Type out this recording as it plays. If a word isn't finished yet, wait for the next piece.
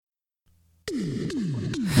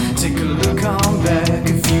Take a look on back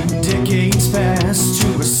a few decades past to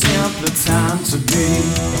a simpler time to be.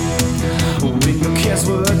 When your cares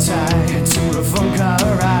were tied to a phone car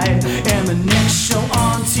ride and the next show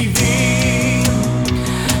on TV.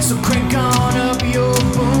 So crank on up your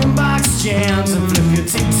boombox jams and flip your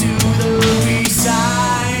tape to the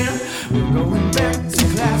B-side. We're going back to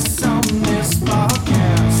class on this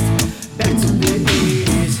podcast. Back to the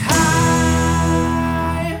 80s high.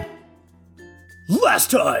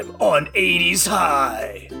 Last time on 80s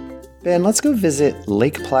High. Ben, let's go visit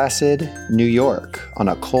Lake Placid, New York on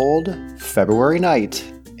a cold February night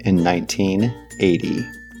in 1980,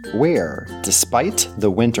 where, despite the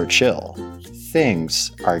winter chill,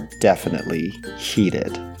 things are definitely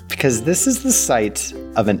heated. Because this is the site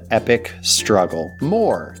of an epic struggle,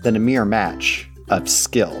 more than a mere match of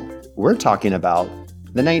skill. We're talking about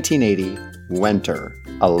the 1980 Winter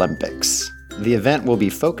Olympics. The event we'll be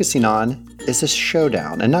focusing on is a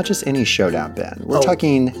showdown, and not just any showdown, Ben. We're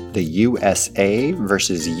talking the USA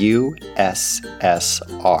versus USSR,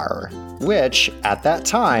 which at that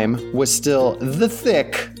time was still the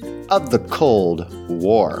thick of the Cold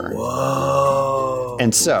War. Whoa.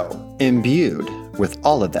 And so, imbued with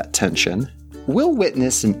all of that tension, we'll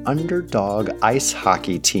witness an underdog ice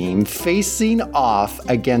hockey team facing off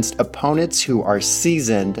against opponents who are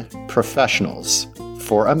seasoned professionals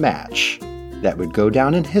for a match that would go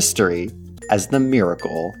down in history as the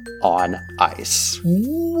Miracle on Ice.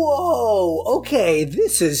 Whoa. Okay,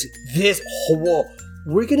 whoa.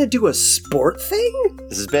 We're gonna do a sport thing?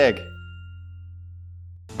 This is big.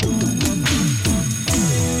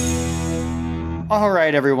 All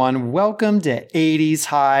right, everyone. Welcome to 80s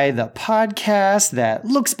High, the podcast that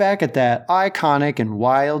looks back at that iconic and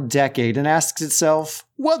wild decade and asks itself,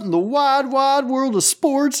 what in the wide, wide world of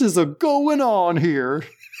sports is a-going on here?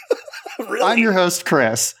 Really? I'm your host,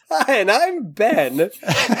 Chris. Hi, and I'm Ben.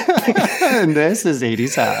 And this is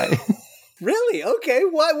 80s High. Really? Okay.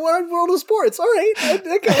 Wide world of sports. All right.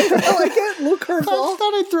 Okay. I like it. Little I curveball.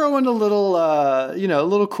 thought I'd throw in a little, a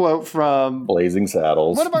little quote from Blazing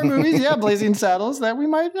Saddles. one of our movies, Blazing Saddles, that we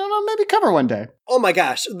might maybe cover one day. Oh my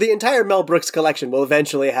gosh. The entire Mel Brooks collection will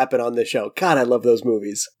eventually happen on this show. God, I love those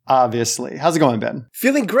movies. Obviously. How's it going, Ben?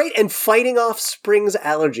 Feeling great and fighting off spring's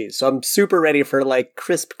allergies. So I'm super ready for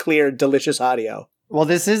crisp, clear, delicious audio. Well,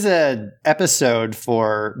 this is an episode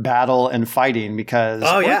for battle and fighting because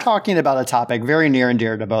we're talking about a topic very near and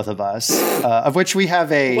dear to both of us, of which we have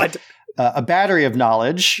a battery of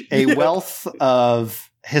knowledge, a wealth of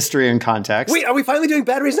history and context. Wait, are we finally doing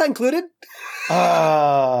batteries not included?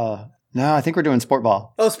 No, I think we're doing sport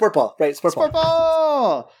ball. Oh, sport ball. Right, sport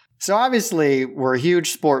ball. So obviously, we're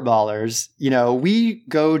huge sport ballers. We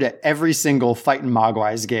go to every single Fightin'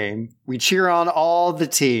 Mogwais game. We cheer on all the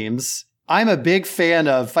teams. I'm a big fan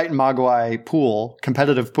of Fightin' Mogwai pool,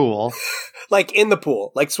 competitive pool. Like in the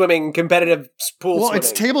pool, like swimming, competitive pool swimming.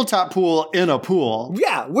 It's tabletop pool in a pool.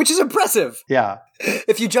 Yeah, which is impressive. Yeah.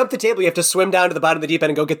 If you jump the table, you have to swim down to the bottom of the deep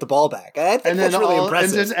end and go get the ball back. I think that's really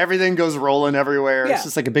impressive. And just everything goes rolling everywhere. Yeah. It's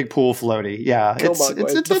just like a big pool floaty. Yeah, it's an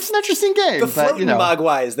interesting game. The floating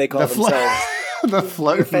Mogwais, they call themselves. The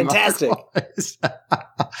floating fantastic.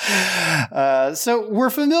 So we're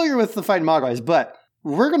familiar with the Fightin' Mogwais, but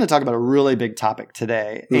we're going to talk about a really big topic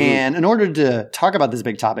today. Mm-hmm. And in order to talk about this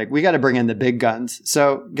big topic, we got to bring in the big guns.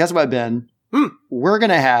 So guess what, Ben? We're going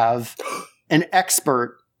to have an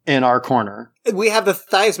expert in our corner. We have the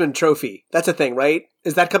Theismann Trophy. That's a thing, right?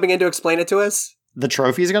 Is that coming in to explain it to us? The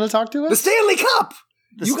trophy is going to talk to us? The Stanley Cup!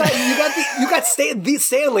 You got the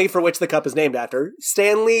Stanley, for which the cup is named after.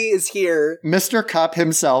 Stanley is here. Mr. Cup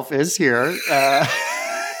himself is here.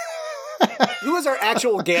 Who is our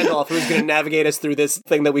actual Gandalf who's going to navigate us through this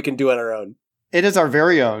thing that we can do on our own? It is our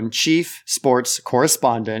very own chief sports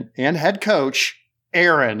correspondent and head coach,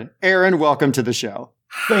 Aaron. Aaron, welcome to the show.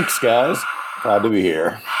 Thanks, guys. Glad to be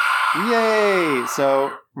here. Yay!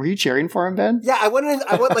 So, were you cheering for him, Ben? Yeah, I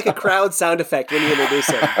want like a crowd sound effect when you introduce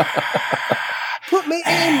him. Put me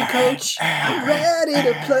in, coach. I'm ready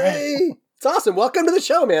to play. It's awesome. Welcome to the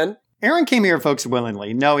show, man. Aaron came here, folks,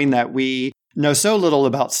 willingly, knowing that we know so little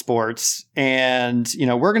about sports. And,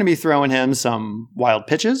 we're going to be throwing him some wild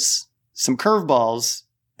pitches, some curveballs,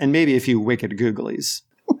 and maybe a few wicked googlies.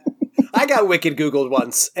 I got wicked Googled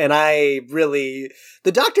once, and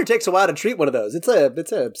the doctor takes a while to treat one of those. It's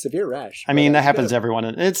a severe rash. I mean, that happens to everyone.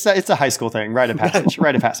 It's a high school thing. Rite of passage.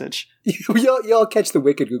 Y'all catch the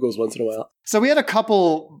wicked Googles once in a while. So we had a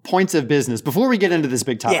couple points of business before we get into this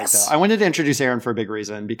big topic, though. I wanted to introduce Aaron for a big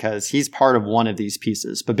reason because he's part of one of these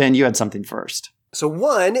pieces. But Ben, you had something first. So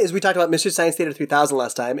one is we talked about Mystery Science Theater 3000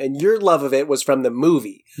 last time, and your love of it was from the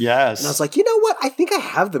movie. Yes. And I was like, you know what? I think I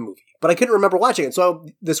have the movie, but I couldn't remember watching it. So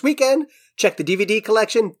this weekend, checked the DVD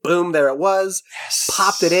collection. Boom, there it was. Yes.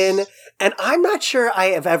 Popped it in. And I'm not sure I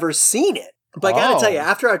have ever seen it. But I gotta tell you,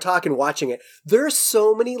 after our talk and watching it, there are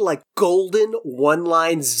so many like golden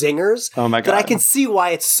one-line zingers that I can see why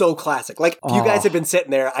it's so classic. Like, if you guys have been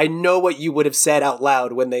sitting there, I know what you would have said out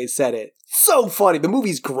loud when they said it. So funny. The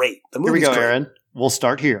movie's great. Here we go, Aaron. We'll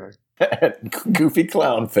start here. Goofy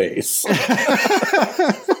clown face.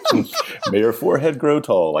 May your forehead grow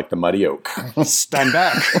tall like the mighty oak. Stand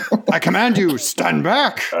back. I command you, stand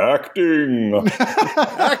back. Acting.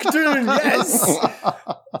 Acting, yes.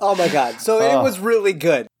 Oh my God. So it was really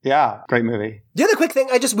good. Yeah, great movie. The other quick thing,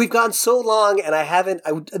 we've gone so long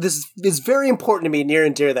and this is very important to me, near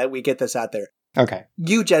and dear, that we get this out there. Okay.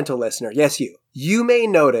 You gentle listener, yes you may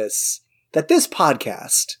notice that this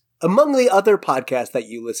podcast, among the other podcasts that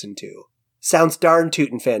you listen to, sounds darn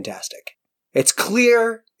tootin' fantastic. It's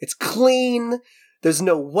clear, it's clean, there's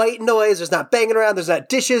no white noise, there's not banging around, there's not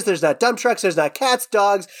dishes, there's not dump trucks, there's not cats,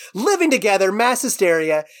 dogs, living together, mass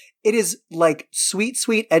hysteria. It is like sweet,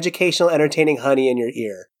 sweet educational, entertaining honey in your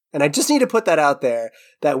ear. And I just need to put that out there,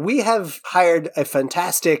 that we have hired a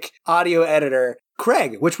fantastic audio editor,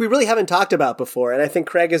 Craig, which we really haven't talked about before. And I think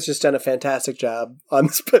Craig has just done a fantastic job on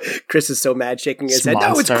this. Chris is so mad, shaking his head.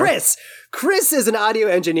 No, it's Chris. Chris is an audio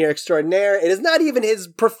engineer extraordinaire. It is not even his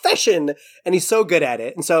profession, and he's so good at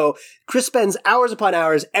it. And so Chris spends hours upon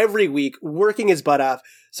hours every week working his butt off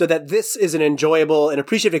so that this is an enjoyable and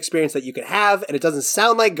appreciative experience that you can have, and it doesn't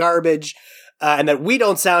sound like garbage, and that we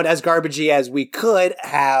don't sound as garbagey as we could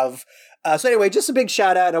have. So anyway, just a big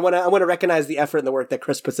shout out. And I want to recognize the effort and the work that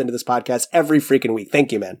Chris puts into this podcast every freaking week.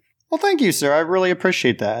 Thank you, man. Well, thank you, sir. I really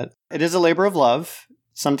appreciate that. It is a labor of love.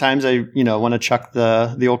 Sometimes I, want to chuck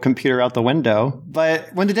the old computer out the window,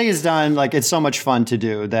 but when the day is done, like, it's so much fun to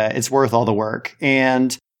do that it's worth all the work.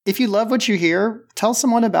 And if you love what you hear, tell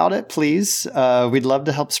someone about it, please. We'd love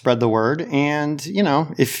to help spread the word. And,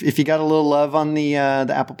 if you got a little love on the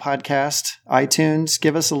Apple Podcast, iTunes,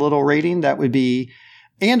 give us a little rating. That would be,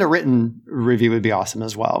 and a written review would be awesome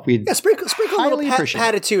as well. We'd sprinkle a little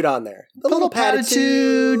patitude on there. A little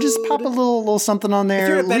patitude. Just pop a little something on there. If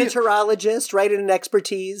you're a meteorologist, write in an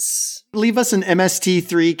expertise. Leave us an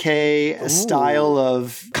MST3K style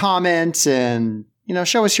of comment and,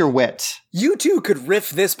 show us your wit. You too could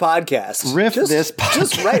riff this podcast.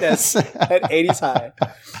 Just write us at 80s High. All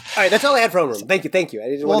right, that's all I had for Homeroom. Thank you. Thank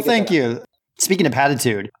you. Speaking of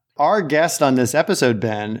patitude, our guest on this episode,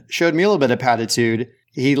 Ben, showed me a little bit of patitude.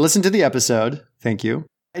 He listened to the episode. Thank you.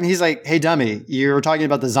 And he's like, hey, dummy, you were talking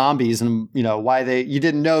about the zombies and, why you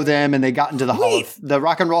didn't know them and they got into the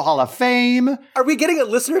Rock and Roll Hall of Fame. Are we getting a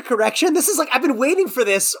listener correction? This is like, I've been waiting for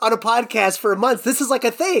this on a podcast for months. This is like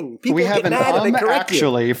a thing. People get mad and they correct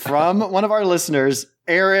you. From one of our listeners.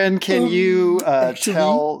 Aaron, can you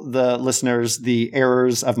tell the listeners the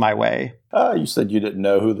errors of my way? You said you didn't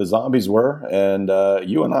know who the zombies were, and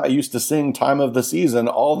you and I used to sing Time of the Season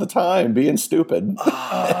all the time, being stupid. And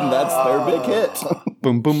that's their big hit.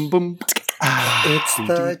 Boom, boom, boom. It's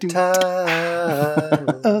the time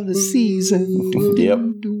of the season. Yep.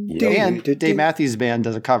 And Dave Matthews Band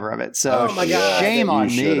does a cover of it. So shame on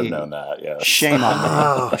me. You should have known that, yes. Shame on me.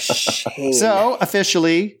 Oh, shame. So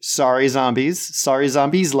officially, sorry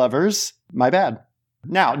zombies lovers. My bad.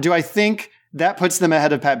 Now, do I think that puts them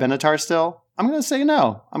ahead of Pat Benatar still? I'm going to say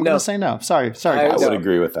no. I'm going to say no. Sorry. I would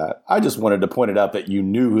agree with that. I just wanted to point it out that you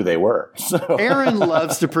knew who they were. So. Aaron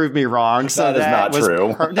loves to prove me wrong. So that is not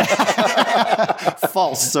true.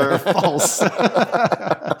 False, sir. False.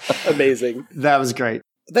 Amazing. That was great.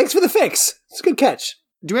 Thanks for the fix. It's a good catch.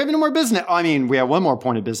 Do we have any more business? I mean, we have one more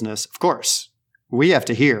point of business. Of course. We have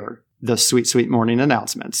to hear the sweet, sweet morning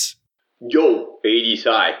announcements. Yo, 80s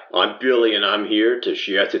High. I'm Billy, and I'm here to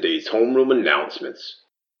share today's homeroom announcements.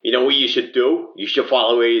 You know what you should do? You should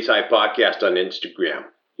follow 80s High Podcast on Instagram.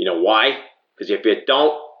 You know why? Because if you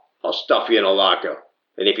don't, I'll stuff you in a locker.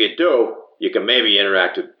 And if you do, you can maybe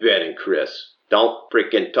interact with Ben and Chris. Don't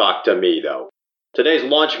freaking talk to me, though. Today's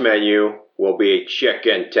lunch menu will be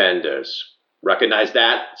chicken tenders. Recognize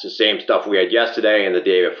that? It's the same stuff we had yesterday and the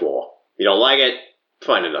day before. You don't like it?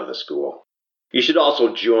 Find another school. You should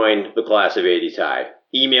also join the class of 80s High.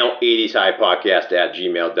 Email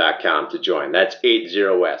 80shighpodcast@gmail.com to join. That's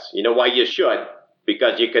 80S. You know why you should?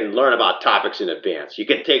 Because you can learn about topics in advance. You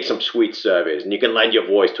can take some sweet surveys, and you can lend your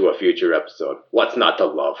voice to a future episode. What's not to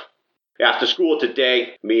love? After school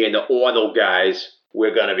today, me and the Ordo guys,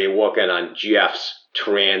 we're going to be working on Jeff's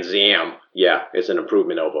Trans Am. Yeah, it's an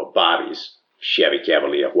improvement over Bobby's. Chevy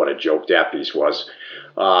Cavalier. What a joke that piece was.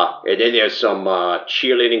 And then there's some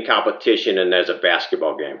cheerleading competition, and there's a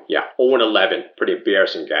basketball game. Yeah, 0-11. Pretty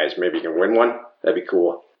embarrassing, guys. Maybe you can win one. That'd be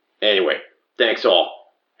cool. Anyway, thanks all.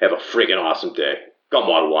 Have a friggin' awesome day. Come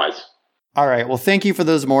on, Wise. All right. Well, thank you for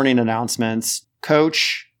those morning announcements.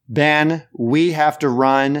 Coach, Ben, we have to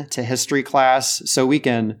run to history class so we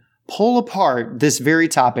can pull apart this very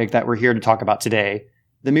topic that we're here to talk about today.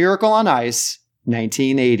 The Miracle on Ice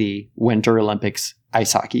 1980 Winter Olympics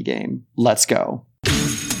ice hockey game. Let's go.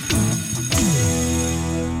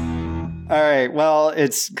 All right. Well,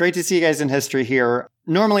 it's great to see you guys in history here.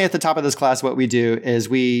 Normally at the top of this class, what we do is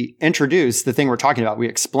we introduce the thing we're talking about. We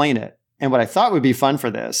explain it. And what I thought would be fun for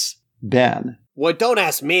this, Ben. Well, don't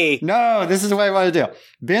ask me. No, this is what I want to do.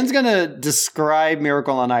 Ben's going to describe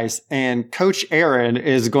Miracle on Ice, and Coach Aaron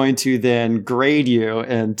is going to then grade you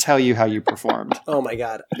and tell you how you performed. Oh my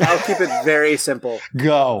God. I'll keep it very simple.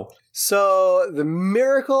 Go. So the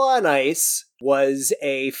Miracle on Ice was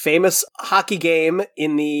a famous hockey game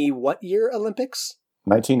in the what year Olympics?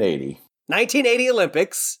 1980. 1980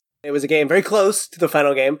 Olympics. It was a game very close to the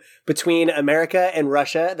final game between America and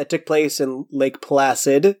Russia that took place in Lake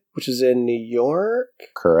Placid, which is in New York.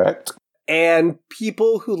 Correct. And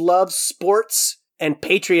people who love sports and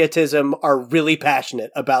patriotism are really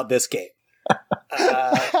passionate about this game.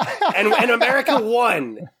 And America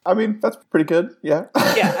won. I mean, that's pretty good. Yeah.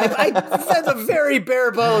 Yeah, that's a very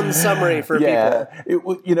bare bones summary for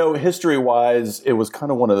people. History-wise, it was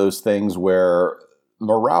kind of one of those things where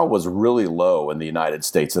morale was really low in the United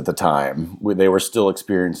States at the time. They were still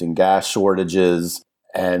experiencing gas shortages.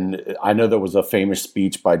 And I know there was a famous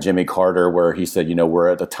speech by Jimmy Carter where he said, we're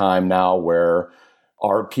at a time now where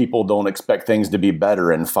our people don't expect things to be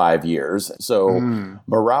better in 5 years. So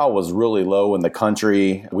morale was really low in the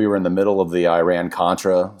country. We were in the middle of the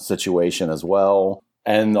Iran-Contra situation as well.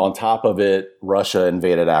 And on top of it, Russia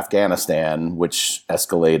invaded Afghanistan, which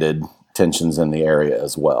escalated tensions in the area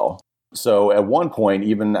as well. So at one point,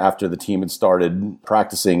 even after the team had started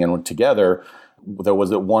practicing and went together, there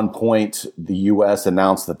was at one point the U.S.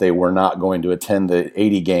 announced that they were not going to attend the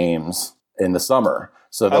 80 games in the summer.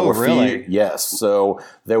 So there were really? Yes. So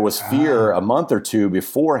there was fear a month or two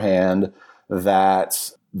beforehand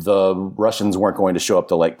that the Russians weren't going to show up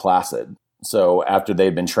to Lake Placid. So after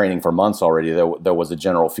they'd been training for months already, there was a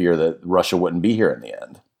general fear that Russia wouldn't be here in the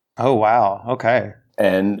end. Oh, wow. Okay.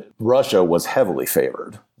 And Russia was heavily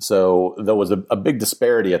favored. So there was a big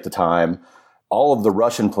disparity at the time. All of the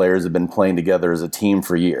Russian players had been playing together as a team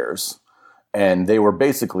for years, and they were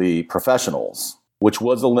basically professionals, which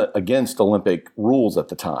was against Olympic rules at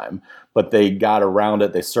the time. But they got around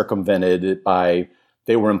it. They circumvented it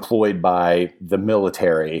they were employed by the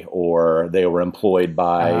military or they were employed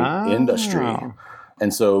by industry.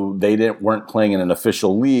 And so they weren't playing in an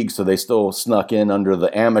official league, so they still snuck in under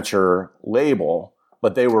the amateur label,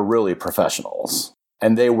 but they were really professionals.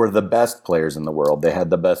 And they were the best players in the world. They had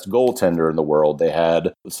the best goaltender in the world. They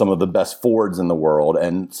had some of the best forwards in the world.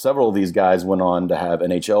 And several of these guys went on to have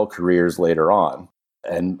NHL careers later on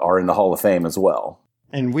and are in the Hall of Fame as well.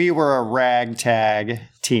 And we were a ragtag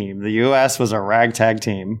team. The U.S. was a ragtag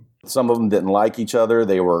team. Some of them didn't like each other.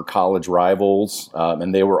 They were college rivals,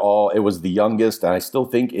 and they were all, it was the youngest, and I still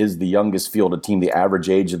think is the youngest fielded team. The average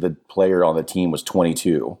age of the player on the team was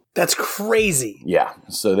 22. That's crazy. Yeah,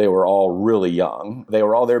 so they were all really young. They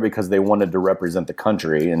were all there because they wanted to represent the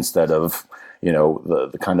country instead of,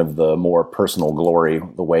 the kind of the more personal glory,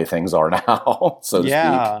 the way things are now, so to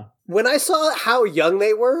speak. When I saw how young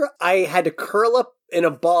they were, I had to curl up in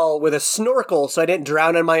a ball with a snorkel so I didn't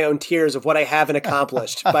drown in my own tears of what I haven't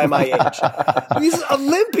accomplished by my age. These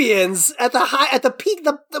Olympians at the peak,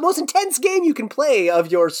 the most intense game you can play of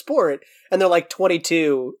your sport, and they're like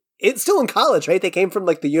 22. It's still in college, right? They came from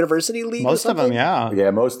like the university league. Most of them, yeah.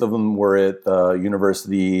 Yeah, most of them were at the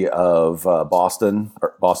University of Boston,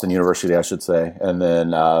 or Boston University, I should say. And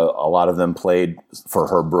then a lot of them played for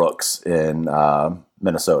Herb Brooks in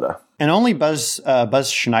Minnesota. And only Buzz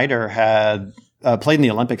Schneider had played in the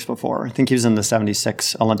Olympics before. I think he was in the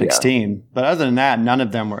 76 Olympics team. But other than that, none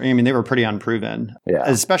of them were, they were pretty unproven,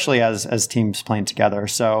 especially as teams playing together.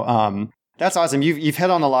 So that's awesome. You've hit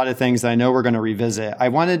on a lot of things that I know we're going to revisit. I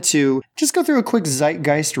wanted to just go through a quick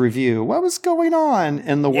zeitgeist review. What was going on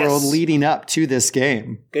in the world leading up to this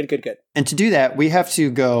game? Good. And to do that, we have to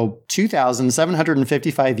go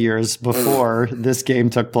 2,755 years before this game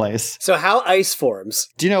took place. So how ice forms?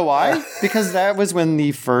 Do you know why? Because that was when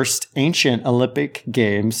the first ancient Olympic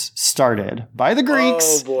Games started by the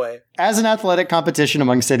Greeks. Oh, boy. as an athletic competition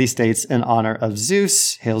among city-states in honor of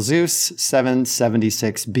Zeus, hail Zeus,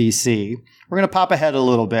 776 BC. We're going to pop ahead a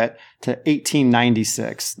little bit to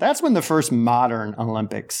 1896. That's when the first modern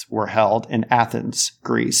Olympics were held in Athens,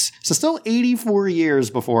 Greece. So still 84 years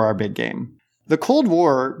before our big game. The Cold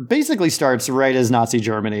War basically starts right as Nazi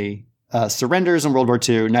Germany surrenders in World War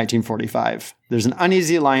II, 1945. There's an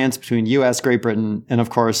uneasy alliance between U.S., Great Britain, and of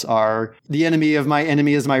course the enemy of my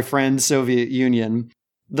enemy is my friend, Soviet Union.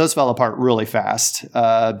 Those fell apart really fast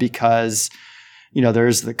because,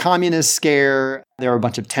 there's the communist scare. There were a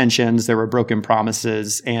bunch of tensions. There were broken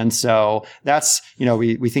promises. And so that's,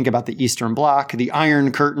 we think about the Eastern Bloc, the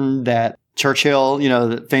Iron Curtain that Churchill,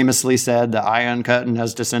 famously said, the Iron Curtain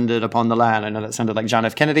has descended upon the land. I know that sounded like John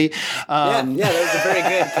F. Kennedy. Yeah, that was a very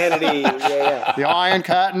good Kennedy. Yeah. The Iron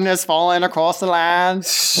Curtain has fallen across the land.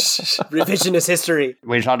 Revisionist history.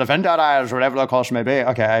 We shall defend our eyes, whatever the cost may be.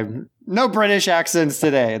 Okay, no British accents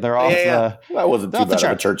today. They're off the... That wasn't too bad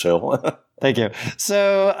of a Churchill. Thank you.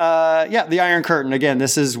 So, the Iron Curtain, again,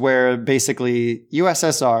 this is where basically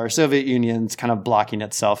USSR, Soviet Union's kind of blocking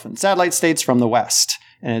itself and satellite states from the West.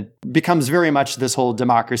 And it becomes very much this whole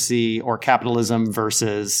democracy or capitalism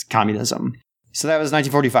versus communism. So that was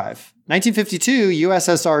 1945. 1952,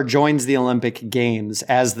 USSR joins the Olympic Games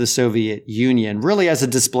as the Soviet Union, really as a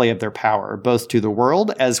display of their power, both to the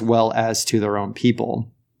world as well as to their own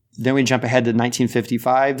people. Then we jump ahead to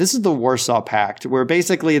 1955. This is the Warsaw Pact, where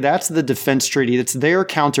basically that's the defense treaty. It's their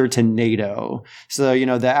counter to NATO. So,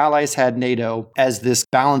 the Allies had NATO as this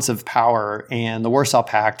balance of power, and the Warsaw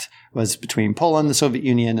Pact was between Poland, the Soviet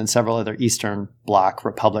Union, and several other Eastern Bloc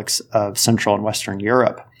republics of Central and Western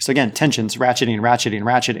Europe. So again, tensions ratcheting.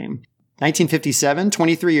 1957,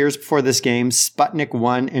 23 years before this game, Sputnik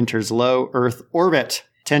 1 enters low Earth orbit.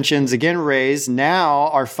 Tensions again raised. Now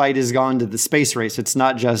our fight has gone to the space race. It's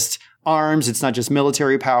not just arms. It's not just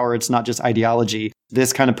military power. It's not just ideology.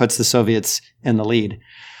 This kind of puts the Soviets in the lead.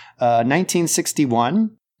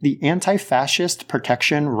 1961, the Anti-Fascist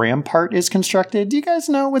Protection Rampart is constructed. Do you guys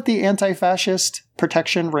know what the Anti-Fascist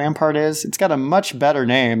Protection Rampart is? It's got a much better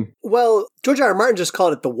name. Well, George R. R. Martin just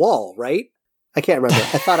called it the wall, right? I can't remember.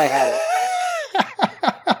 I thought I had it.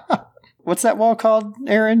 What's that wall called,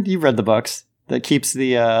 Aaron? You've read the books. That keeps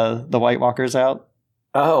the White Walkers out?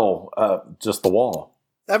 Just the wall.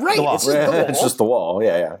 Right, the wall. it's just the wall. It's just the wall,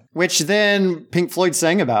 yeah. Which then Pink Floyd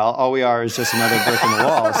sang about, all we are is just another brick in the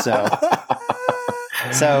wall, so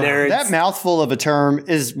Nerds. That mouthful of a term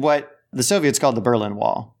is what the Soviets called the Berlin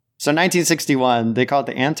Wall. So 1961, they call it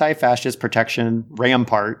the Anti-Fascist Protection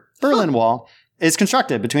Rampart. Berlin Wall is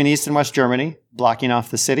constructed between East and West Germany, blocking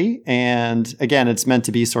off the city, and again, it's meant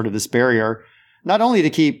to be sort of this barrier not only to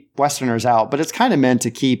keep Westerners out, but it's kind of meant to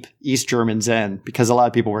keep East Germans in because a lot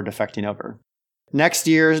of people were defecting over. Next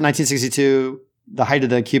year, 1962, the height of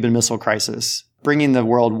the Cuban Missile Crisis, bringing the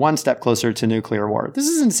world one step closer to nuclear war. This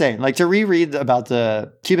is insane. Like, to reread about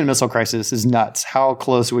the Cuban Missile Crisis is nuts, how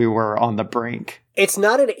close we were on the brink. It's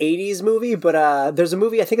not an 80s movie, but there's a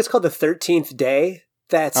movie, I think it's called The 13th Day,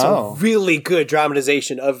 that's a really good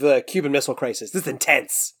dramatization of the Cuban Missile Crisis. This is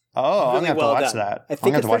intense. Oh, really I'm going to have to watch that. I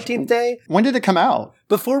think it's 13th Day. When did it come out?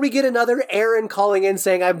 Before we get another Aaron calling in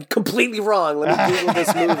saying I'm completely wrong, let me Google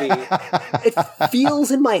this movie. It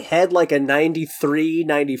feels in my head like a 93,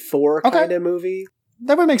 94 kind of movie.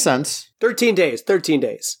 That would make sense. 13 days.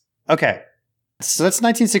 Okay. So that's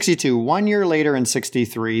 1962. 1 year later in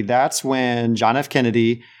 63, that's when John F.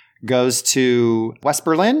 Kennedy goes to West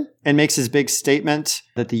Berlin and makes his big statement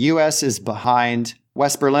that the U.S. is behind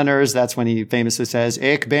West Berliners. That's when he famously says,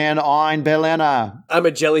 Ich bin ein Berliner. I'm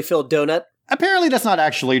a jelly-filled donut. Apparently that's not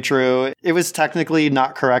actually true. It was technically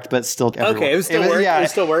not correct, but still... Okay, it was still work. Yeah, it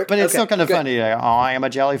still work. But it's still kind of funny. I am a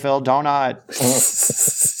jelly-filled donut.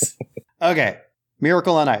 Okay.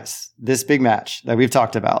 Miracle on Ice. This big match that we've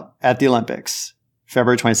talked about at the Olympics,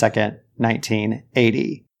 February 22nd,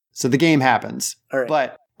 1980. So the game happens. All right.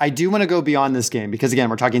 But I do want to go beyond this game because, again,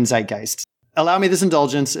 we're talking zeitgeist. Allow me this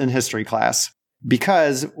indulgence in history class.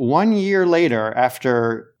 Because 1 year later,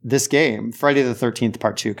 after this game, Friday the 13th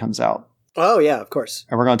Part 2 comes out. Oh, yeah, of course.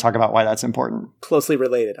 And we're going to talk about why that's important. Closely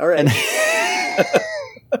related. All right.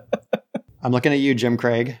 I'm looking at you, Jim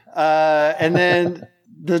Craig. And then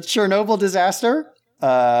the Chernobyl disaster,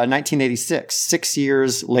 1986, 6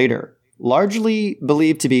 years later. Largely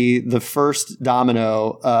believed to be the first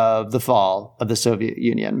domino of the fall of the Soviet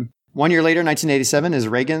Union. 1 year later, 1987, is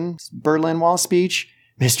Reagan's Berlin Wall speech.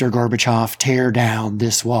 Mr. Gorbachev, tear down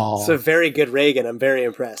this wall. It's a very good Reagan. I'm very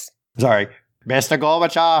impressed. Sorry. Mr.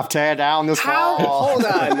 Gorbachev, tear down this wall. Hold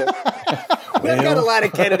on. We've got a lot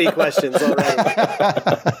of Kennedy questions already.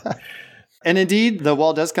 And indeed, the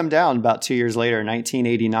wall does come down about 2 years later.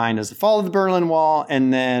 1989 is the fall of the Berlin Wall.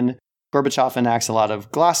 And then Gorbachev enacts a lot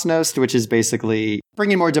of glasnost, which is basically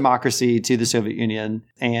bringing more democracy to the Soviet Union.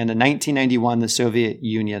 And in 1991, the Soviet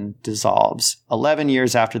Union dissolves. 11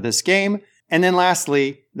 years after this game. And then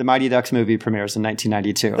lastly, the Mighty Ducks movie premieres in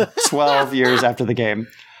 1992, 12 years after the game.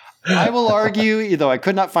 I will argue, though I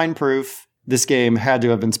could not find proof, this game had to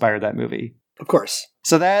have inspired that movie. Of course.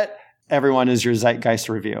 So that, everyone, is your Zeitgeist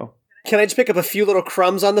review. Can I just pick up a few little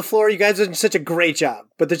crumbs on the floor? You guys are doing such a great job,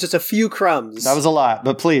 but there's just a few crumbs. That was a lot,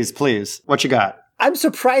 but please, what you got? I'm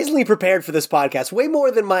surprisingly prepared for this podcast, way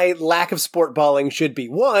more than my lack of sport balling should be.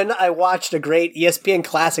 One, I watched a great ESPN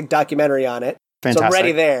Classic documentary on it. Fantastic. So I'm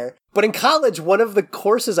ready there. But in college, one of the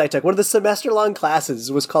courses I took, one of the semester-long classes,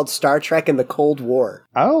 was called Star Trek and the Cold War.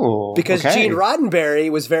 Oh, because okay. Gene Roddenberry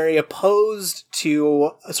was very opposed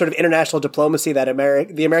to a sort of international diplomacy that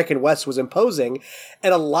the American West was imposing.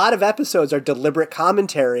 And a lot of episodes are deliberate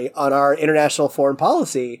commentary on our international foreign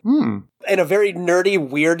policy. In a very nerdy,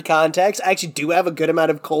 weird context. I actually do have a good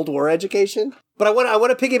amount of Cold War education. But I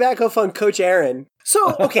want to piggyback off on Coach Aaron.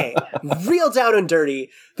 So, okay, real down and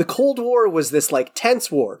dirty, the Cold War was this like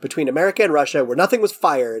tense war between America and Russia where nothing was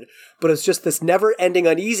fired, but it was just this never-ending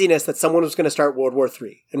uneasiness that someone was going to start World War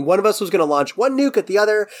III. And one of us was going to launch one nuke at the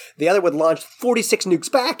other would launch 46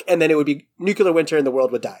 nukes back, and then it would be nuclear winter and the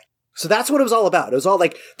world would die. So that's what it was all about. It was all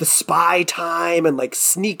like the spy time and like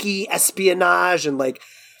sneaky espionage and like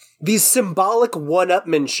these symbolic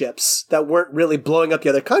one-upmanships that weren't really blowing up the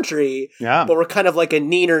other country, but were kind of like a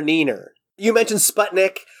neener. You mentioned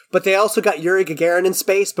Sputnik, but they also got Yuri Gagarin in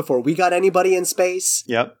space before we got anybody in space.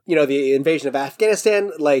 Yep. You know, the invasion of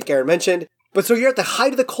Afghanistan, like Aaron mentioned. But so you're at the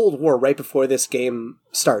height of the Cold War right before this game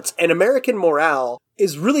starts. And American morale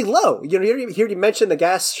is really low. You know, you mentioned the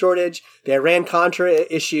gas shortage, the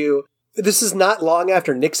Iran-Contra issue. This is not long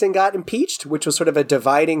after Nixon got impeached, which was sort of a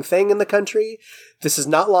dividing thing in the country. This is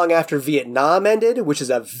not long after Vietnam ended, which is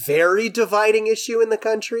a very dividing issue in the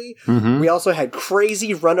country. Mm-hmm. We also had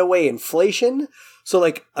crazy runaway inflation. So,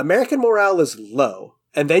 like, American morale is low.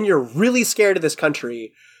 And then you're really scared of this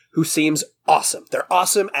country who seems awesome. They're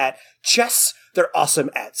awesome at chess. They're awesome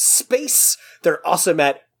at space. They're awesome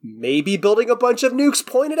at maybe building a bunch of nukes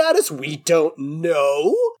pointed at us. We don't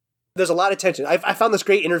know. There's a lot of tension. I found this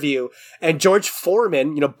great interview, and George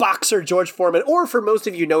Foreman, you know, boxer George Foreman, or for most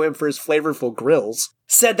of you know him for his flavorful grills,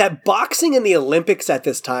 said that boxing in the Olympics at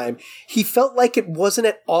this time, he felt like it wasn't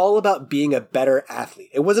at all about being a better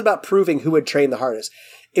athlete. It wasn't about proving who had trained the hardest.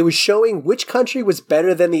 It was showing which country was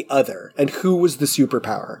better than the other and who was the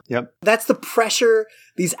superpower. Yep. That's the pressure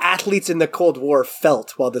these athletes in the Cold War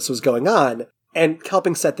felt while this was going on. And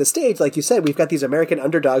helping set the stage, like you said, we've got these American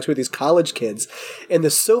underdogs who are these college kids. And the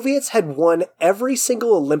Soviets had won every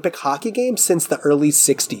single Olympic hockey game since the early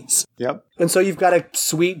 60s. Yep. And so you've got a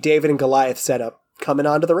sweet David and Goliath setup coming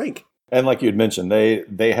onto the rink. And like you had mentioned,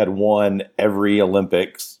 they had won every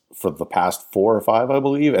Olympics for the past 4 or 5, I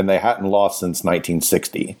believe, and they hadn't lost since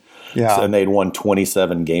 1960. Yeah. So, and they'd won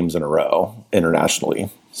 27 games in a row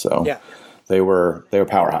internationally. So they were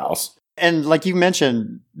powerhouse. And like you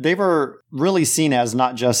mentioned, they were really seen as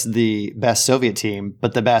not just the best Soviet team,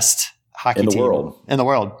 but the best hockey team in the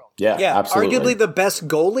world. Yeah, absolutely. Arguably the best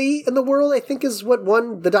goalie in the world, I think is what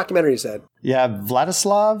the documentary said. Yeah,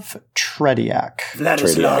 Vladislav Tretiak.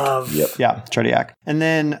 Yep. Yeah, Tretiak. And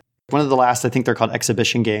then one of the last, I think they're called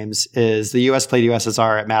exhibition games, is the U.S. played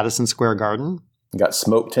USSR at Madison Square Garden. Got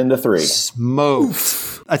smoked 10-3. Smoked.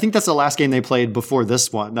 Oof. I think that's the last game they played before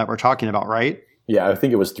this one that we're talking about, right? Yeah, I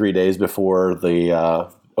think it was 3 days before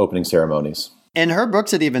the opening ceremonies. And her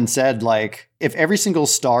books had even said, like, if every single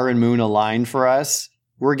star and moon aligned for us,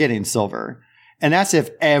 we're getting silver. And that's if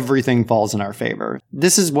everything falls in our favor.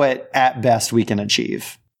 This is what, at best, we can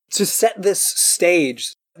achieve. To set this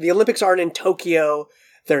stage, the Olympics aren't in Tokyo.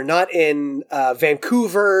 They're not in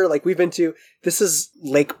Vancouver, like we've been to. This is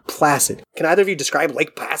Lake Placid. Can either of you describe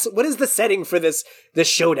Lake Placid? What is the setting for this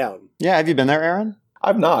showdown? Yeah, have you been there, Aaron?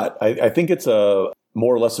 I've not. I think it's more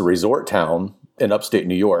or less a resort town in upstate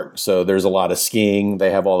New York. So there's a lot of skiing. They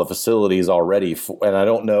have all the facilities already. And I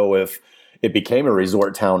don't know if it became a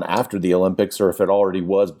resort town after the Olympics or if it already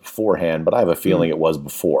was beforehand, but I have a feeling it was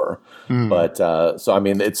before. But so, I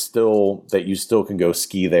mean, it's still that you still can go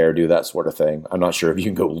ski there, do that sort of thing. I'm not sure if you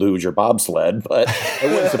can go luge or bobsled, but it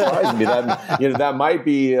wouldn't surprise me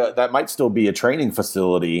that, that might still be a training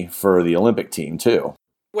facility for the Olympic team too.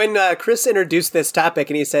 When Chris introduced this topic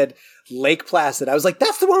and he said Lake Placid, I was like,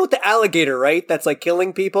 that's the one with the alligator, right? That's like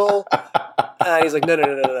killing people. He's like, no.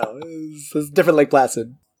 It's different Lake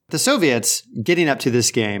Placid. The Soviets, getting up to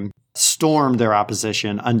this game, stormed their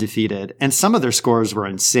opposition undefeated, and some of their scores were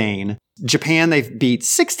insane. Japan, they beat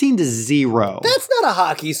 16-0. That's not a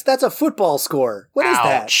hockey. That's a football score. What is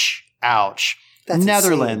that? Ouch. That's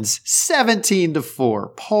Netherlands,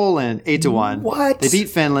 17-4. Poland, 8-1. What? They beat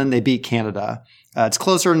Finland. They beat Canada. It's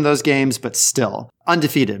closer in those games, but still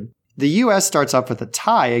undefeated. The U.S. starts off with a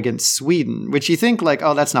tie against Sweden, which you think like,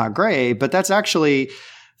 oh, that's not great, but that's actually,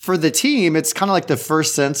 for the team, it's kind of like the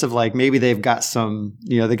first sense of like maybe they've got some,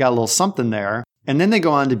 they got a little something there. And then they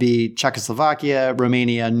go on to beat Czechoslovakia,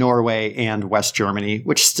 Romania, Norway, and West Germany,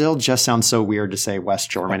 which still just sounds so weird to say West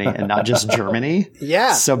Germany and not just Germany.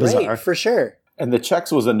 Yeah, so bizarre. Right, for sure. And the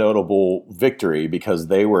Czechs was a notable victory because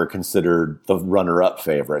they were considered the runner-up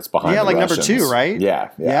favorites behind the Russians. Number 2, right?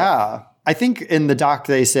 Yeah. I think in the doc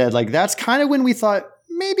they said, like, that's kind of when we thought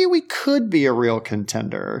maybe we could be a real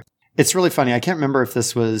contender. It's really funny. I can't remember if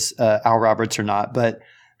this was Al Roberts or not, but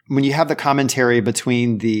when you have the commentary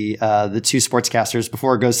between the two sportscasters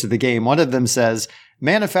before it goes to the game, one of them says,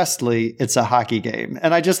 manifestly, it's a hockey game.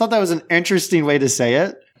 And I just thought that was an interesting way to say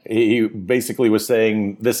it. He basically was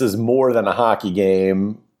saying this is more than a hockey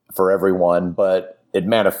game for everyone, but it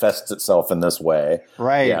manifests itself in this way.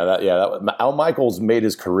 Right. Al Michaels made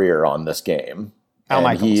his career on this game. Al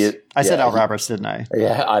Michaels. I said Al Roberts, didn't I?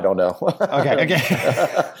 Yeah, I don't know. Okay.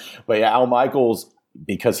 But yeah, Al Michaels,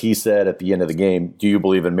 because he said at the end of the game, do you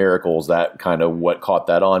believe in miracles? That kind of what caught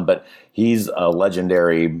that on. But he's a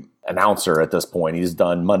legendary announcer at this point. He's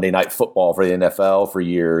done Monday Night Football for the NFL for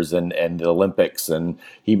years and the Olympics, and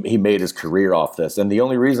he made his career off this. And the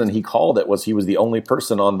only reason he called it was he was the only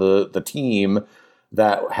person on the team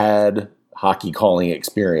that had hockey calling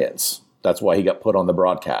experience. That's why he got put on the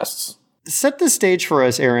broadcasts. Set the stage for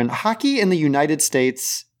us, Aaron. Hockey in the United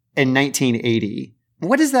States in 1980.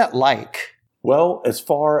 What is that like? Well, as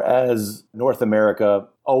far as North America,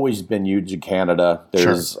 always been huge in Canada.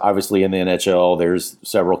 There's obviously in the NHL, there's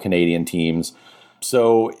several Canadian teams.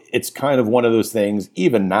 So it's kind of one of those things,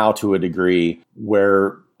 even now to a degree,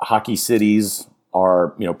 where hockey cities are,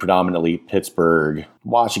 predominantly Pittsburgh,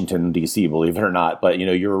 Washington, D.C., believe it or not. But,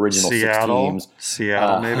 your original Seattle. 6 teams.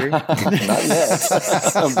 Seattle, maybe? Not yet.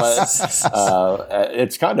 But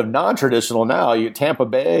it's kind of non-traditional now. Tampa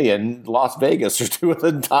Bay and Las Vegas are 2 of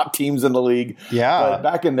the top teams in the league. Yeah. But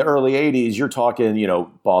back in the early 80s, you're talking,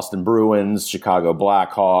 Boston Bruins, Chicago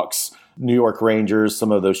Blackhawks, New York Rangers,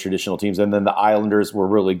 some of those traditional teams. And then the Islanders were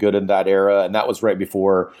really good in that era. And that was right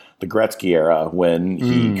before the Gretzky era when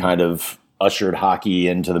he kind of ushered hockey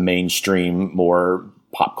into the mainstream, more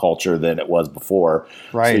pop culture than it was before.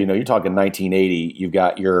 Right. So, you're talking 1980, you've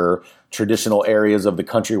got your traditional areas of the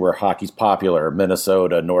country where hockey's popular,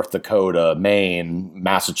 Minnesota, North Dakota, Maine,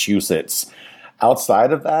 Massachusetts.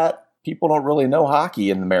 Outside of that, people don't really know hockey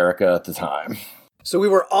in America at the time. So we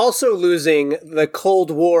were also losing the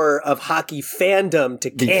Cold War of hockey fandom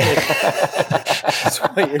to Canada. That's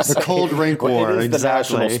what you're saying. The Cold Rink War, it is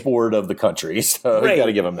exactly. the national sport of the country, so you got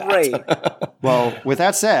to give them that. Right. Well, with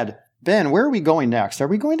that said, Ben, where are we going next? Are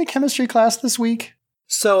we going to chemistry class this week?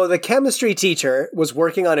 So the chemistry teacher was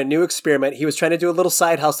working on a new experiment. He was trying to do a little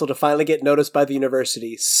side hustle to finally get noticed by the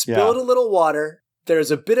university. Spilled a little water.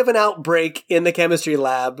 There's a bit of an outbreak in the chemistry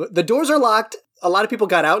lab. The doors are locked. A lot of people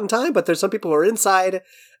got out in time, but there's some people who are inside,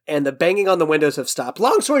 and the banging on the windows have stopped.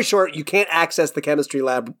 Long story short, you can't access the chemistry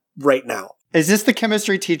lab right now. Is this the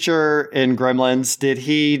chemistry teacher in Gremlins? Did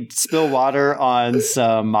he spill water on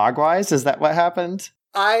some mogwais? Is that what happened?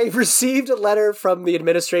 I received a letter from the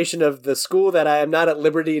administration of the school that I am not at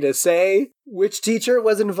liberty to say which teacher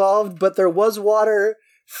was involved, but there was water,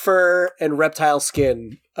 fur, and reptile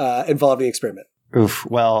skin involved in the experiment. Oof.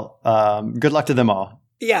 Well, good luck to them all.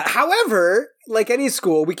 Yeah. However, like any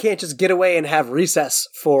school, we can't just get away and have recess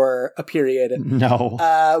for a period. No.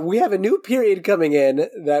 We have a new period coming in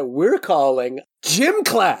that we're calling gym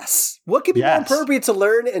class. What could be more appropriate to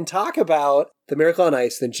learn and talk about the Miracle on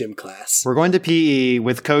Ice than gym class? We're going to PE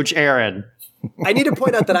with Coach Aaron. I need to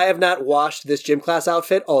point out that I have not washed this gym class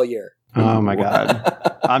outfit all year. Oh my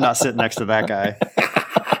God. I'm not sitting next to that guy.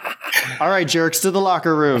 All right, jerks, to the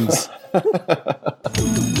locker rooms.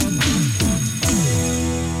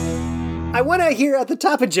 I want to hear at the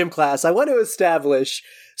top of gym class, I want to establish,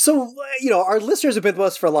 so, our listeners have been with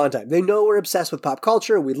us for a long time. They know we're obsessed with pop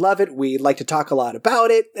culture. We love it. We like to talk a lot about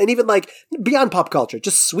it. And even beyond pop culture,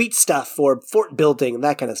 just sweet stuff or fort building and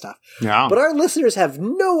that kind of stuff. Yeah. But our listeners have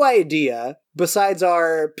no idea, besides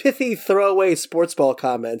our pithy throwaway sports ball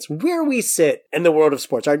comments, where we sit in the world of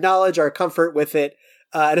sports, our knowledge, our comfort with it.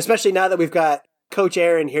 And especially now that we've got Coach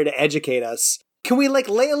Aaron here to educate us. Can we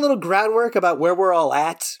lay a little groundwork about where we're all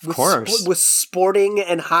at with sporting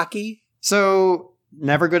and hockey? So,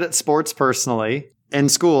 never good at sports personally. in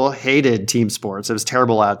school, hated team sports. I was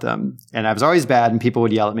terrible at them. And I was always bad, and people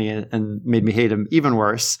would yell at me and made me hate them even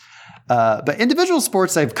worse. But individual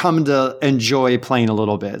sports, I've come to enjoy playing a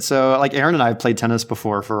little bit. So like Aaron and I have played tennis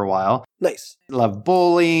before for a while. Nice. Love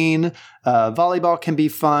bowling. Volleyball can be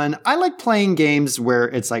fun. I like playing games where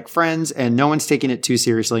it's like friends and no one's taking it too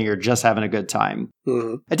seriously. You're just having a good time.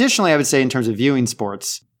 Mm-hmm. Additionally, I would say in terms of viewing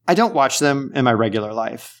sports, I don't watch them in my regular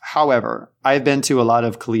life. However, I've been to a lot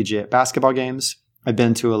of collegiate basketball games. I've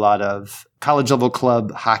been to a lot of college level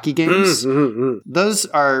club hockey games. Those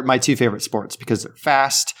are my two favorite sports because they're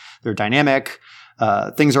fast, they're dynamic,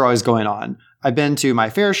 things are always going on. I've been to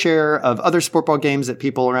my fair share of other sport ball games that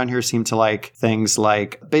people around here seem to like, things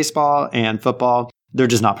like baseball and football. They're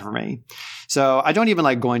just not for me. So I don't even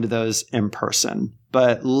like going to those in person,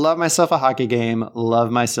 but love myself a hockey game,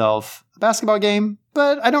 love myself a basketball game,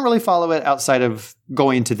 but I don't really follow it outside of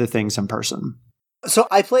going to the things in person. So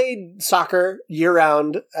I played soccer year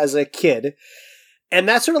round as a kid, and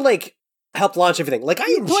that sort of like helped launch everything. Like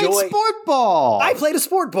You played sport ball. I played a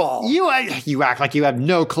sport ball. You act like you have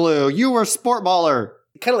no clue. You were a sport baller.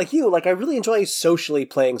 Kind of like you, like I really enjoy socially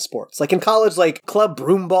playing sports. Like in college, like club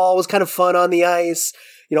broom ball was kind of fun on the ice,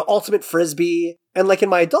 ultimate frisbee. And like in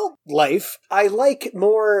my adult life, I like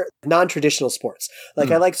more non-traditional sports.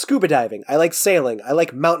 Like I like scuba diving, I like sailing, I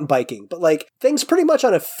like mountain biking, but like things pretty much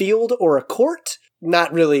on a field or a court,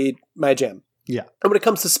 not really my jam. Yeah. And when it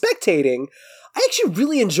comes to spectating, I actually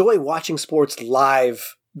really enjoy watching sports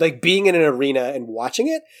live, like being in an arena and watching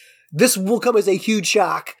it. This will come as a huge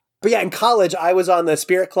shock. But yeah, in college, I was on the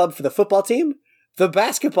Spirit Club for the football team, the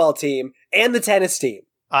basketball team, and the tennis team.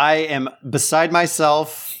 I am beside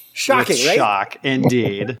myself. Shocking, right? Shock,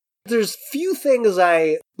 indeed. There's few things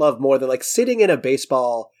I love more than like sitting in a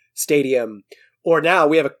baseball stadium, or now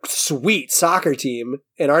we have a sweet soccer team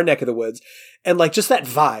in our neck of the woods, and like just that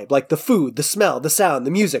vibe, like the food, the smell, the sound,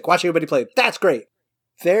 the music, watching everybody play. That's great.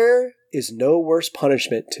 There is no worse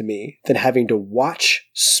punishment to me than having to watch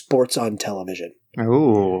sports on television.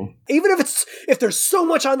 Ooh. Even if there's so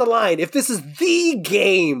much on the line, if this is the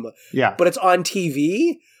game, but it's on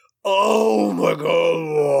TV, oh my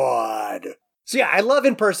God. So yeah, I love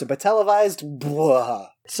in person, but televised, blah.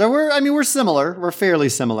 So we're similar. We're fairly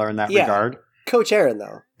similar in that regard. Coach Aaron,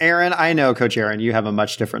 though. Aaron, I know, Coach Aaron, you have a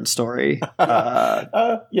much different story.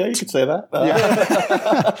 Yeah, you could say that.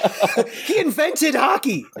 He invented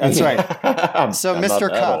hockey. That's right. So, Mr.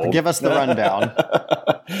 Cup, give us the rundown.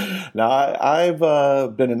 Now, I've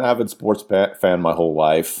been an avid sports fan my whole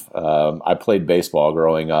life. I played baseball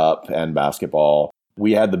growing up and basketball.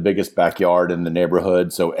 We had the biggest backyard in the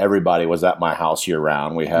neighborhood, so everybody was at my house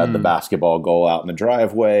year-round. We had the basketball goal out in the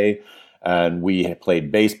driveway. And we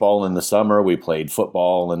played baseball in the summer. We played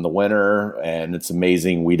football in the winter. And it's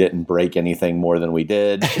amazing we didn't break anything more than we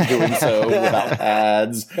did doing so without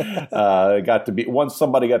pads. Got to be once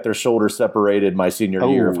somebody got their shoulders separated my senior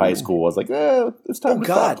year of high school. I was like, it's time to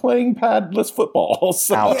stop playing padless football.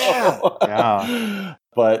 So, yeah.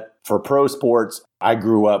 But for pro sports, I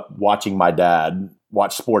grew up watching my dad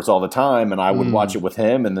watch sports all the time, and I would watch it with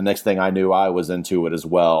him, and the next thing I knew, I was into it as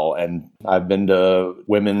well. And I've been to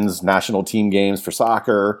women's national team games for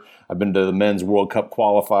soccer. I've been to the men's World Cup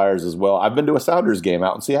qualifiers as well. I've been to a Sounders game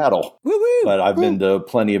out in Seattle. Woo-woo! But I've been to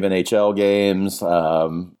plenty of NHL games,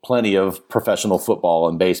 plenty of professional football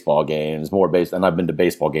and baseball games, and I've been to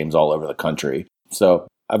baseball games all over the country. So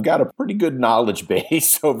I've got a pretty good knowledge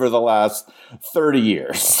base over the last 30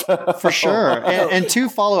 years. For sure. And two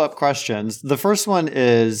follow-up questions. The first one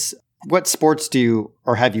is, what sports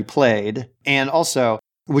have you played? And also,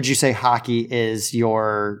 would you say hockey is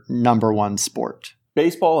your number one sport?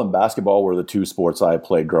 Baseball and basketball were the two sports I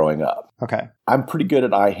played growing up. Okay. I'm pretty good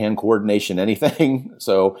at eye-hand coordination, anything.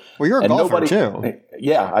 So, well, you're a golfer too.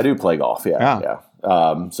 Yeah, I do play golf. Yeah.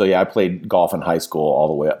 I played golf in high school all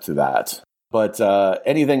the way up to that. But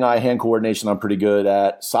anything eye-hand coordination, I'm pretty good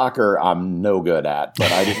at. Soccer, I'm no good at.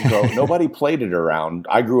 But I didn't go. Nobody played it around.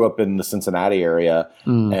 I grew up in the Cincinnati area,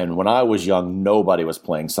 and when I was young, nobody was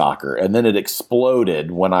playing soccer. And then it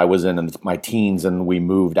exploded when I was in my teens, and we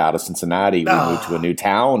moved out of Cincinnati. We moved to a new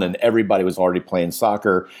town, and everybody was already playing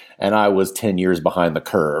soccer, and I was 10 years behind the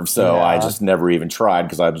curve. So I just never even tried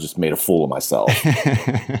because I just made a fool of myself.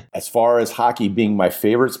 As far as hockey being my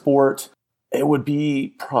favorite sport, it would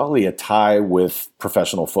be probably a tie with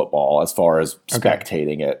professional football as far as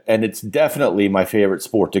spectating it. And it's definitely my favorite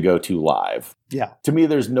sport to go to live. Yeah. To me,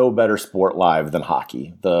 there's no better sport live than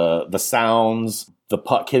hockey. The sounds, the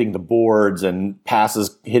puck hitting the boards and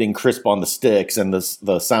passes hitting crisp on the sticks and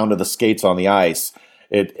the sound of the skates on the ice,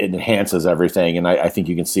 it enhances everything. And I think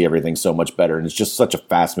you can see everything so much better. And it's just such a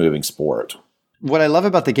fast-moving sport. What I love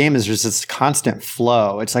about the game is just this constant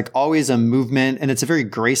flow. It's like always a movement, and it's a very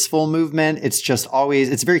graceful movement. It's just always,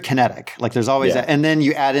 it's very kinetic. Like there's always, and then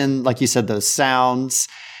you add in, like you said, those sounds.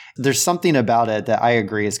 There's something about it that I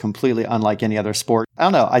agree is completely unlike any other sport. I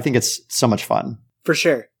don't know. I think it's so much fun. For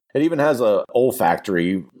sure. It even has a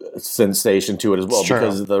olfactory sensation to it as well,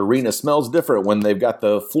 because the arena smells different when they've got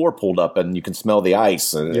the floor pulled up and you can smell the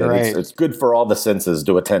ice. And it's good for all the senses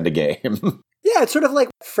to attend a game. Yeah, it's sort of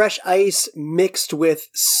like fresh ice mixed with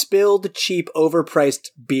spilled, cheap, overpriced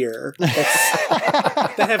beer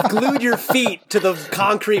that have glued your feet to the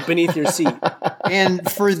concrete beneath your seat. And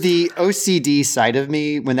for the OCD side of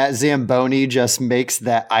me, when that Zamboni just makes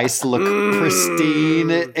that ice look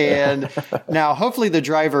pristine, and now hopefully the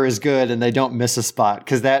driver is good and they don't miss a spot,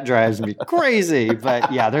 because that drives me crazy.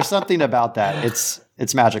 But yeah, there's something about that. It's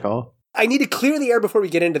magical. I need to clear the air before we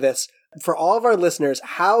get into this. For all of our listeners,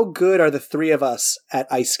 how good are the three of us at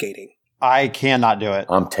ice skating? I cannot do it.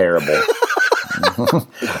 I'm terrible.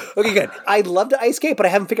 Okay, good. I'd love to ice skate, but I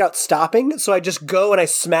haven't figured out stopping, so I just go and I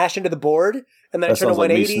smash into the board, and then I turn a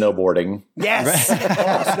 180. Like me snowboarding. Yes!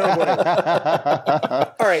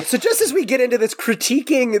 Snowboarding. All right, so just as we get into this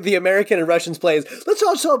critiquing the American and Russians plays, let's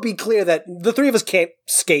also be clear that the three of us can't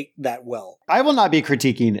skate that well. I will not be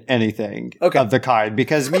critiquing anything of the kind,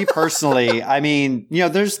 because me personally, I mean, you know,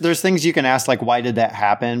 there's things you can ask, like, why did that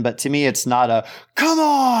happen? But to me, it's not a, come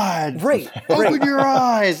on! Right. Open your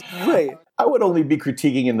eyes! Right. I would only be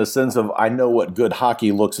critiquing in the sense of I know what good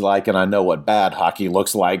hockey looks like and I know what bad hockey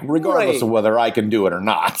looks like, regardless of whether I can do it or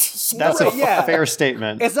not. That's a fair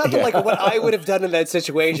statement. It's not like what I would have done in that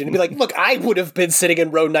situation. It'd be like, look, I would have been sitting in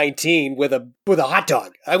row 19 with a hot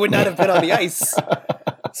dog. I would not have been on the ice.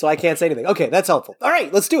 So I can't say anything. Okay, that's helpful. All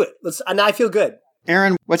right, let's do it. Now I feel good.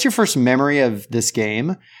 Aaron, what's your first memory of this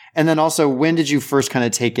game? And then also, when did you first kind of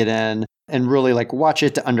take it in and really like watch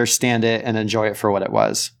it to understand it and enjoy it for what it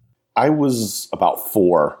was? I was about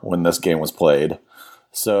 4 when this game was played,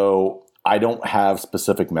 so I don't have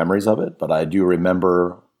specific memories of it, but I do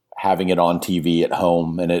remember having it on TV at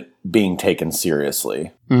home and it being taken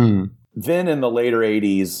seriously. Mm. Then in the later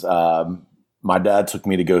 80s, my dad took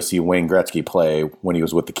me to go see Wayne Gretzky play when he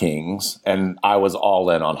was with the Kings, and I was all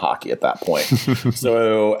in on hockey at that point.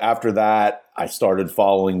 So after that, I started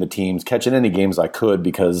following the teams, catching any games I could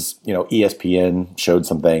because, you know, ESPN showed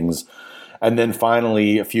some things. And then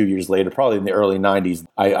finally, a few years later, probably in the early 90s,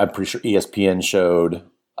 I'm pretty sure ESPN showed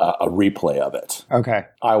a replay of it. Okay.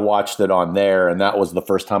 I watched it on there, and that was the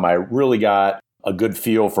first time I really got a good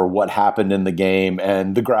feel for what happened in the game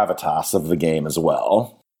and the gravitas of the game as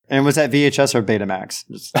well. And was that VHS or Betamax?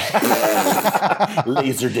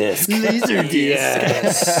 Laserdisc. Laserdisc.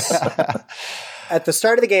 Yes. At the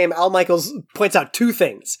start of the game, Al Michaels points out 2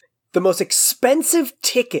 things. The most expensive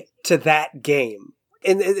ticket to that game.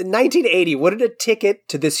 In 1980, what did a ticket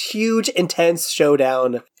to this huge, intense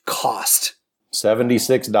showdown cost?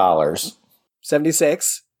 $76.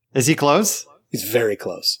 76. Is he close? He's very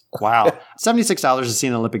close. Wow. $76 to see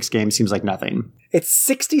an Olympics game seems like nothing. It's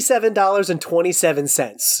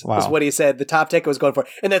 $67.27 was what he said the top ticket was going for.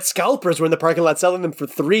 And that scalpers were in the parking lot selling them for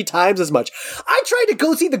 3 times as much. I tried to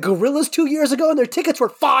go see the Gorillas 2 years ago, and their tickets were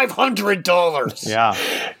 $500. Yeah.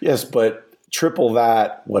 Yes, but triple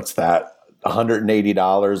that, what's that?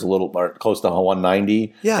 $180, a little or close to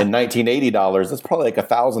 $190. Yeah. And $1980, that's probably like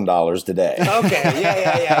 $1,000 today. Okay.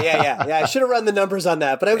 Yeah. I should have run the numbers on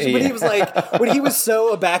that. But when he was like, when he was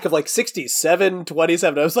so aback of like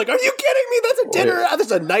 67.27, I was like, are you kidding me? That's a dinner. That's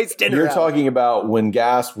a nice dinner. You're talking about when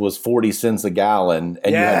gas was 40 cents a gallon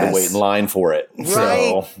and you had to wait in line for it. Right.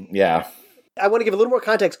 So, yeah. I want to give a little more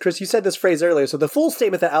context. Chris, you said this phrase earlier. So the full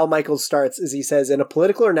statement that Al Michaels starts is he says, in a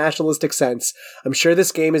political or nationalistic sense, I'm sure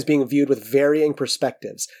this game is being viewed with varying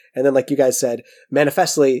perspectives. And then, like you guys said,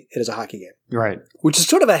 manifestly, it is a hockey game. Right. Which is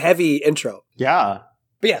sort of a heavy intro. Yeah.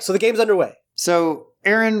 But yeah, so the game's underway. So,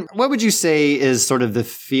 Aaron, what would you say is sort of the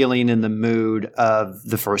feeling and the mood of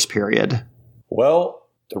the first period? Well,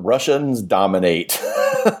 the Russians dominate.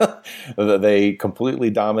 They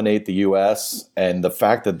completely dominate the U.S., and the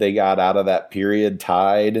fact that they got out of that period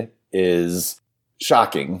tied is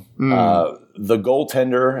shocking. The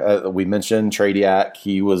goaltender, we mentioned Tradiak,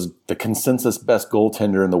 he was the consensus best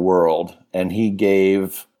goaltender in the world, and he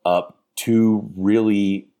gave up 2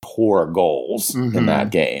 really poor goals in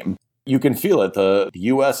that game. You can feel it. The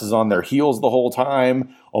U.S. is on their heels the whole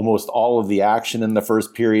time. Almost all of the action in the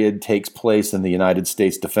first period takes place in the United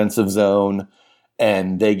States defensive zone.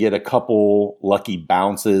 And they get a couple lucky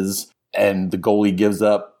bounces, and the goalie gives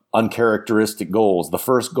up uncharacteristic goals. The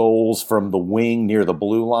first goal's from the wing near the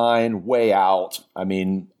blue line, way out. I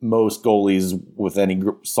mean, most goalies with any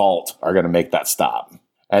salt are going to make that stop.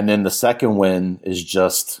 And then the second win is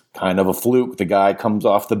just kind of a fluke. The guy comes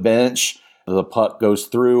off the bench, the puck goes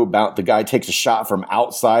through, the guy takes a shot from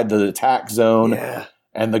outside the attack zone,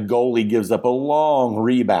 and the goalie gives up a long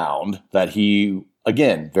rebound that he,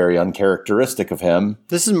 again, very uncharacteristic of him.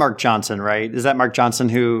 This is Mark Johnson, right? Is that Mark Johnson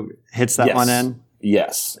who hits that one in?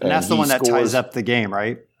 Yes. And that's the one that ties up the game,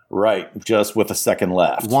 right? Right, just with a second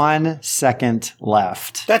left. 1 second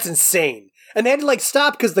left. That's insane. And they had to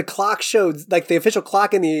stop because the clock showed, the official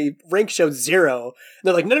clock in the rink showed 0. And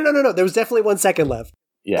they're like, no. There was definitely 1 second left.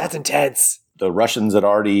 Yeah. That's intense. The Russians had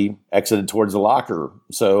already exited towards the locker,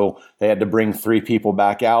 so they had to bring 3 people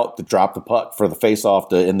back out to drop the puck for the face-off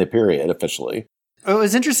to end the period officially. It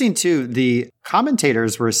was interesting, too. The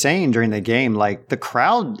commentators were saying during the game, the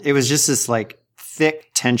crowd, it was just this,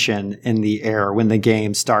 thick tension in the air when the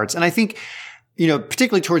game starts. And I think,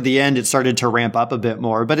 particularly toward the end, it started to ramp up a bit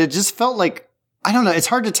more, but it just felt I don't know. It's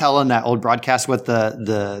hard to tell in that old broadcast what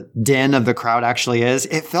the din of the crowd actually is.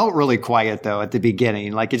 It felt really quiet, though, at the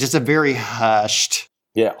beginning. It's just a very hushed.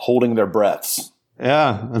 Yeah, holding their breaths.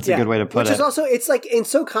 Yeah, that's a good way to put it. Which is also, it's in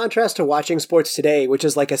so contrast to watching sports today, which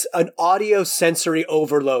is an audio sensory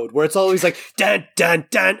overload, where it's always dun, dun,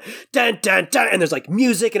 dun, dun, dun, dun, and there's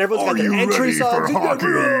music and everyone's got their entry songs.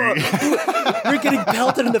 You're getting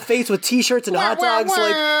pelted in the face with t-shirts and hot dogs.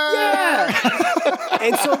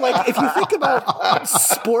 And so, if you think about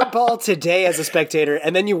sport ball today as a spectator,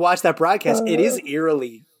 and then you watch that broadcast, it is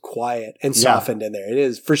eerily quiet and softened in there. It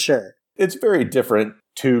is, for sure. It's very different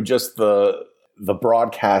to just the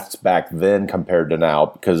broadcasts back then compared to now,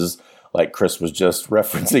 because like Chris was just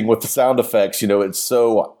referencing with the sound effects, it's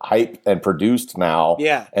so hype and produced now.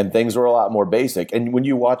 Yeah. And things are a lot more basic. And when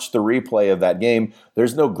you watch the replay of that game,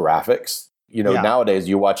 there's no graphics. Nowadays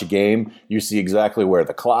you watch a game, you see exactly where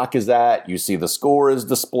the clock is at, you see the score is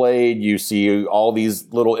displayed, you see all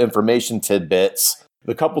these little information tidbits.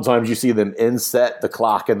 The couple times you see them inset the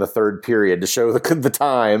clock in the third period to show the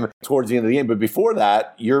time towards the end of the game. But before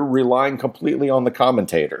that, you're relying completely on the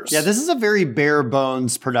commentators. Yeah, this is a very bare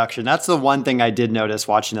bones production. That's the one thing I did notice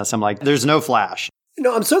watching this. I'm there's no flash.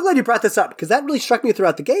 No, I'm so glad you brought this up, because that really struck me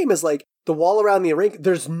throughout the game is the wall around the rink,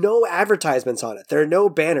 there's no advertisements on it. There are no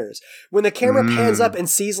banners. When the camera pans up and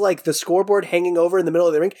sees the scoreboard hanging over in the middle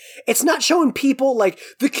of the rink, it's not showing people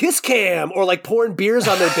the kiss cam or pouring beers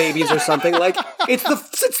on their babies or something. It's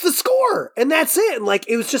the score and that's it. And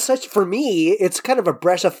it was just for me, it's kind of a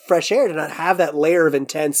breath of fresh air to not have that layer of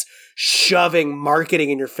intense shoving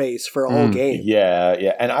marketing in your face for a whole game.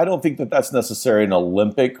 Yeah. And I don't think that that's necessarily an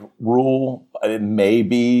Olympic rule. It may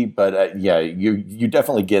be, but you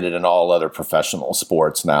definitely get it in all other professional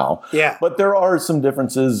sports now. Yeah. But there are some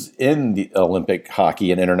differences in the Olympic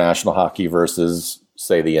hockey and international hockey versus,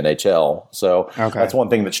 say, the NHL. So that's one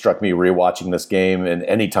thing that struck me rewatching this game. And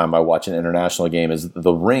anytime I watch an international game is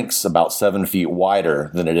the rink's about 7 feet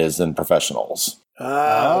wider than it is in professionals.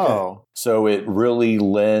 Okay. So it really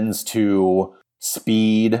lends to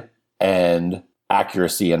speed and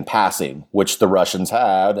accuracy and passing, which the Russians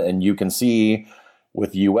had. And you can see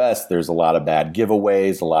with US, there's a lot of bad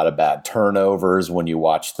giveaways, a lot of bad turnovers when you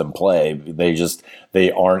watch them play.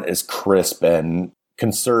 They aren't as crisp and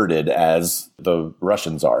concerted as the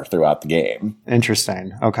Russians are throughout the game.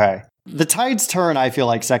 Interesting. Okay. The tides turn, I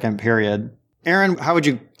feel second period. Aaron, how would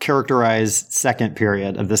you characterize second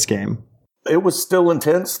period of this game? It was still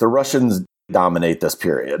intense. The Russians dominate this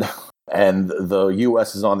period. And the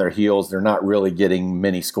U.S. is on their heels. They're not really getting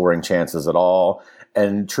many scoring chances at all.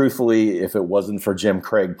 And truthfully, if it wasn't for Jim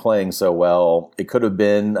Craig playing so well, it could have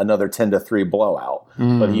been another 10-3 blowout.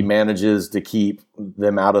 But he manages to keep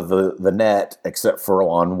them out of the net, except for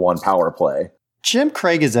on one power play. Jim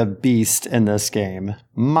Craig is a beast in this game.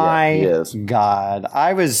 My God.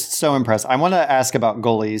 I was so impressed. I want to ask about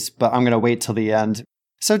goalies, but I'm going to wait till the end.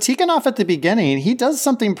 So Tikhonov at the beginning, he does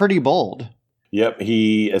something pretty bold. Yep,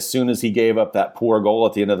 as soon as he gave up that poor goal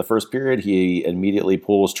at the end of the first period, he immediately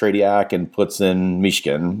pulls Tretiak and puts in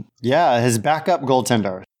Mishkin. Yeah, his backup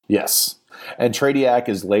goaltender. Yes. And Tretiak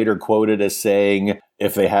is later quoted as saying,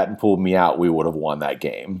 if they hadn't pulled me out, we would have won that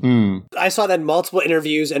game. I saw that in multiple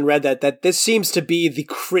interviews and read that this seems to be the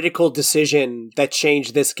critical decision that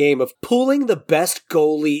changed this game of pulling the best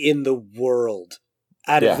goalie in the world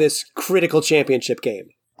out of this critical championship game.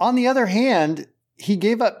 On the other hand, he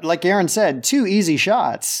gave up, like Aaron said, 2 easy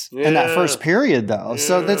shots in that first period, though.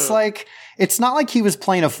 So that's it's not like he was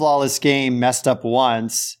playing a flawless game, messed up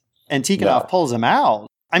once, and Tikhonov pulls him out.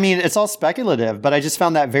 I mean, it's all speculative, but I just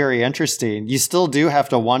found that very interesting. You still do have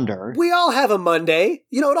to wonder. We all have a Monday.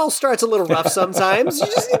 It all starts a little rough sometimes. You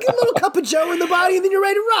just get a little cup of joe in the body and then you're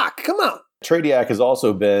ready to rock. Come on. Tretiak has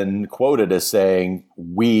also been quoted as saying,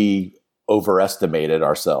 we overestimated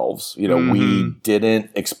ourselves. We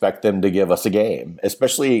didn't expect them to give us a game,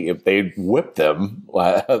 especially if they whipped them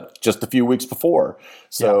just a few weeks before.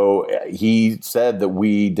 So he said that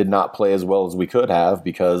we did not play as well as we could have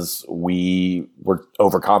because we were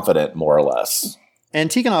overconfident, more or less. And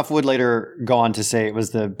Tikhonov would later go on to say it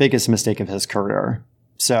was the biggest mistake of his career.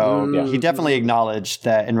 So he definitely acknowledged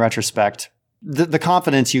that in retrospect, the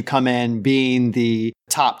confidence you come in being the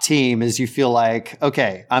top team is you feel like,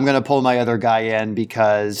 okay, I'm going to pull my other guy in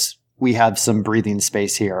because we have some breathing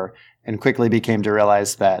space here, and quickly became to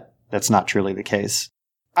realize that that's not truly the case.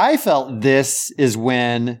 I felt this is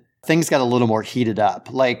when things got a little more heated up.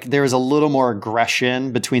 Like there was a little more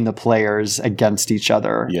aggression between the players against each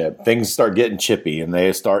other. Yeah, things start getting chippy and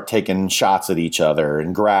they start taking shots at each other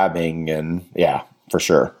and grabbing and for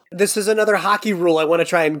sure. This is another hockey rule I want to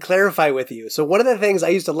try and clarify with you. So one of the things I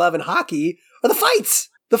used to love in hockey are the fights.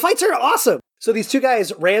 The fights are awesome. So these two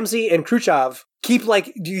guys, Ramsey and Khrushchev, keep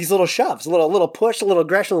like these little shoves, a little push, a little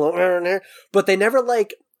aggression, a little, but they never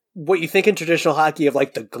like what you think in traditional hockey of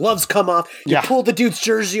like the gloves come off, you pull the dude's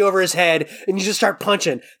jersey over his head, and you just start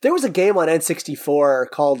punching. There was a game on N64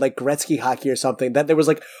 called like Gretzky Hockey or something that there was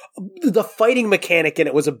like the fighting mechanic in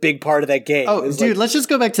it was a big part of that game. Oh, dude, let's just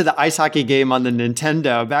go back to the ice hockey game on the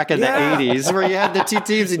Nintendo back in the 80s where you had the two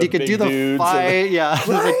teams and you could do the fight. It was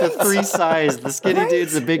like the three sides, the skinny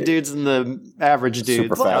dudes, the big dudes, and the average dudes.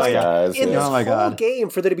 Super fast guys. In this whole game,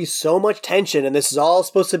 for there to be so much tension, and this is all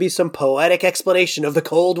supposed to be some poetic explanation of the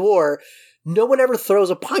Cold War, no one ever throws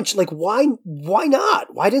a punch. Like, why not?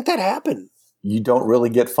 Why didn't that happen? You don't really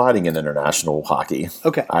get fighting in international hockey.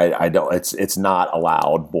 Okay. I don't. It's not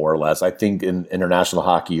allowed, more or less. I think in international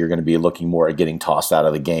hockey, you're going to be looking more at getting tossed out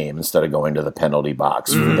of the game instead of going to the penalty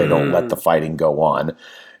box. They don't let the fighting go on.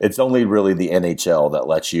 It's only really the NHL that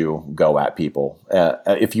lets you go at people.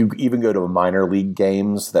 If you even go to minor league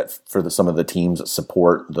games that for some of the teams that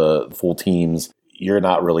support the full teams, you're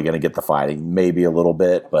not really going to get the fighting. Maybe a little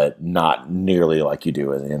bit, but not nearly like you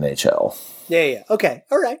do in the NHL. Yeah. Okay.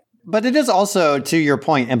 All right. But it is also, to your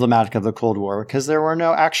point, emblematic of the Cold War because there were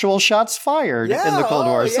no actual shots fired in the Cold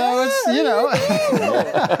War. So it's,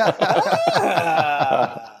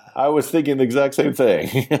 I was thinking the exact same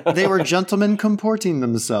thing. They were gentlemen comporting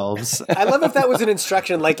themselves. I love if that was an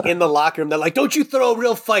instruction like in the locker room. They're like, don't you throw a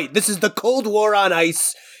real fight. This is the Cold War on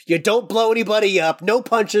ice. You don't blow anybody up. No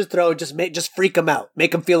punches thrown. Just freak them out.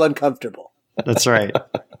 Make them feel uncomfortable. That's right.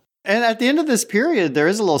 And at the end of this period, there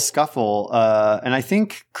is a little scuffle. And I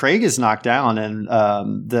think Craig is knocked down and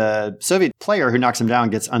the Soviet player who knocks him down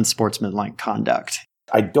gets unsportsmanlike conduct.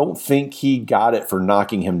 I don't think he got it for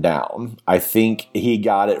knocking him down. I think he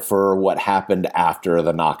got it for what happened after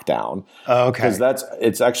the knockdown. Oh, okay. Because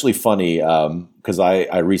it's actually funny because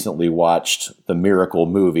I recently watched the Miracle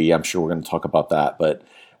movie. I'm sure we're going to talk about that. But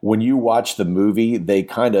when you watch the movie, they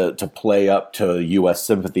kind of, to play up to U.S.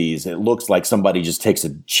 sympathies, it looks like somebody just takes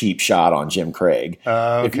a cheap shot on Jim Craig.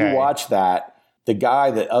 Okay. If you watch that, the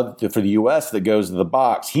guy for the U.S. that goes to the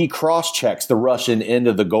box, he cross-checks the Russian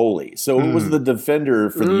into the goalie. So it was the defender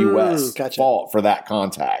for the U.S. fault for that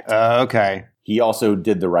contact. Okay. He also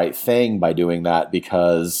did the right thing by doing that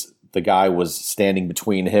because the guy was standing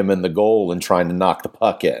between him and the goal and trying to knock the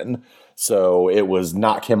puck in. So it was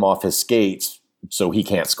knock him off his skates so he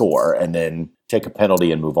can't score and then take a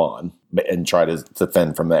penalty and move on and try to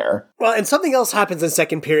defend from there. Well, and something else happens in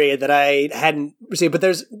second period that I hadn't received, but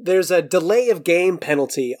there's a delay of game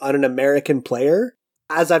penalty on an American player.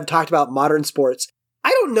 As I've talked about modern sports, I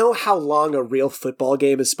don't know how long a real football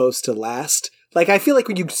game is supposed to last. Like, I feel like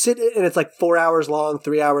when you sit and it's like 4 hours long,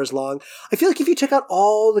 3 hours long, I feel like if you took out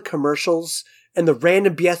all the commercials and the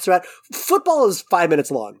random BS throughout, football is 5 minutes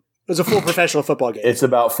long. It was a full professional football game. It's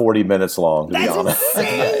about 40 minutes long, to That's be honest.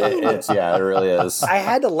 Insane. It really is. I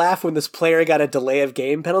had to laugh when this player got a delay of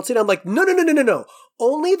game penalty, and I'm like, no.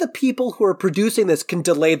 Only the people who are producing this can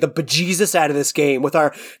delay the bejesus out of this game with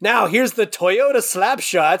our, now here's the Toyota slap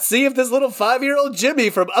shot. See if this little 5-year-old Jimmy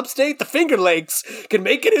from upstate the Finger Lakes can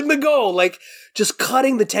make it in the goal. Like, just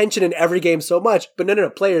cutting the tension in every game so much. But no,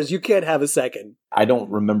 players, you can't have a second. I don't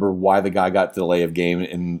remember why the guy got delay of game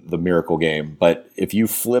in the Miracle game, but if you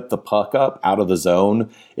flip the puck up out of the zone,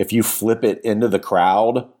 if you flip it into the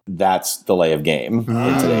crowd, that's delay of game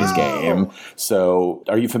in today's game. So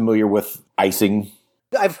are you familiar with icing?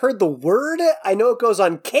 I've heard the word. I know it goes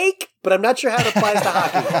on cake, but I'm not sure how it applies to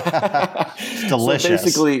hockey. It's delicious. So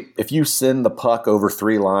basically, if you send the puck over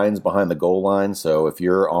 3 lines behind the goal line, so if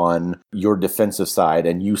you're on your defensive side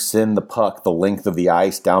and you send the puck the length of the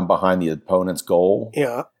ice down behind the opponent's goal,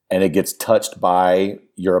 and it gets touched by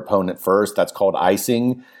your opponent first, that's called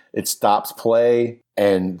icing. it stops play,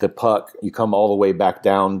 and the puck, you come all the way back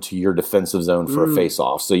down to your defensive zone for a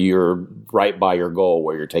face-off. So you're right by your goal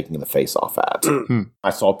where you're taking the face-off at. I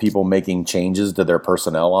saw people making changes to their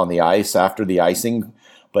personnel on the ice after the icing,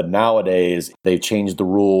 but nowadays they've changed the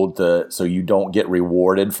rule so you don't get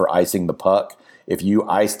rewarded for icing the puck. If you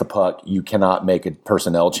ice the puck, you cannot make a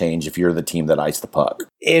personnel change if you're the team that iced the puck.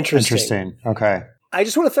 Interesting. Okay. I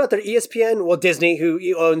just want to throw out there ESPN, well, Disney, who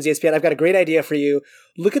owns ESPN, I've got a great idea for you.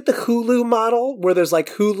 Look at the Hulu model where there's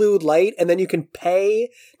like Hulu Lite, and then you can pay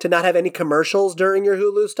to not have any commercials during your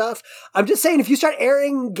Hulu stuff. I'm just saying, if you start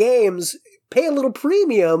airing games, pay a little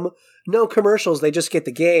premium, no commercials, they just get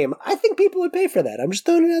the game. I think people would pay for that. I'm just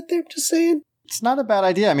throwing it out there, just saying. It's not a bad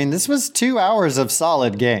idea. I mean, this was 2 hours of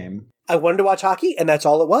solid game. I wanted to watch hockey, and that's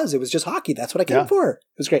all it was. It was just hockey. That's what I came for. It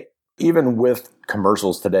was great. Even with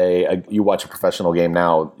commercials today, you watch a professional game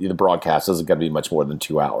now, the broadcast isn't going to be much more than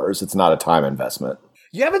 2 hours. It's not a time investment.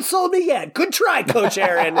 You haven't sold me yet. Good try, Coach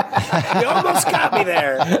Aaron. You almost got me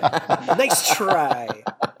there. Nice try.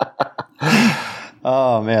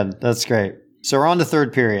 Oh, man, that's great. So we're on to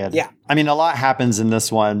third period. Yeah. I mean, a lot happens in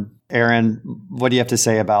this one. Aaron, what do you have to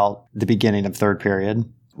say about the beginning of third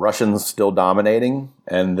period? Russians still dominating,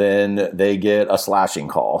 and then they get a slashing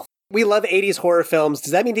call. We love 80s horror films.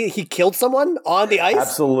 Does that mean he killed someone on the ice?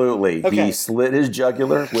 Absolutely. Okay. He slit his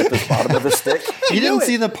jugular with the bottom of his stick. You didn't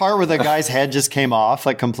see the part where the guy's head just came off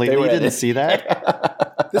like completely? You didn't see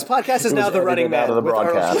that? This podcast is now The Running Man. Out of the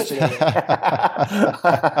broadcast.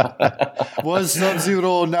 Was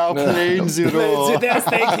Sub-Zero now Plane Zero? Yes,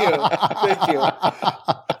 thank you.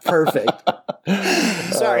 Perfect.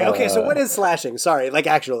 Sorry. Okay, so what is slashing? Sorry, like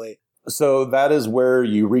actually. So that is where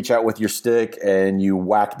you reach out with your stick and you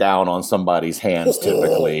whack down on somebody's hands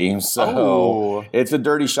typically. So it's a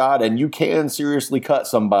dirty shot, and you can seriously cut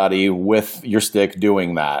somebody with your stick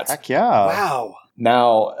doing that. Heck yeah. Wow.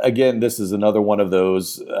 Now, again, this is another one of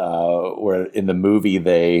those where in the movie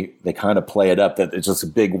they kind of play it up that it's just a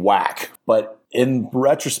big whack. But in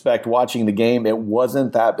retrospect, watching the game, it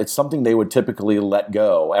wasn't that. It's something they would typically let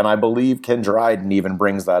go. And I believe Ken Dryden even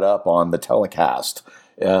brings that up on the telecast.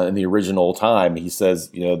 In the original time, he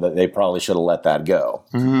says, that they probably should have let that go.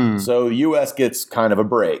 So the U.S. gets kind of a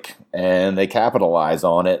break, and they capitalize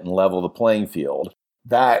on it and level the playing field.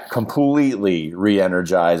 That completely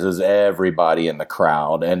re-energizes everybody in the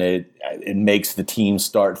crowd, and it makes the team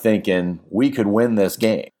start thinking, we could win this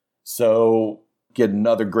game. So get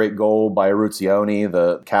another great goal by Arruzioni,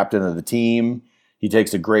 the captain of the team. He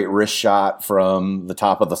takes a great wrist shot from the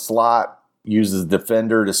top of the slot, uses the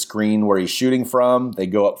defender to screen where he's shooting from. They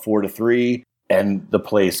go up 4-3, and the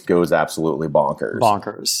place goes absolutely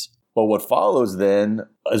bonkers. But what follows then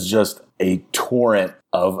is just a torrent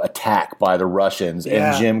of attack by the Russians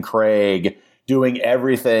and Jim Craig doing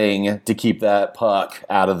everything to keep that puck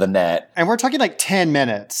out of the net. And we're talking like 10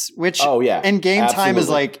 minutes, which in game time is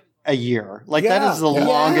like a year. Like that is the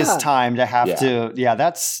longest time to have to. Yeah,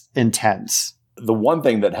 that's intense. The one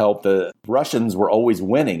thing that helped, the Russians were always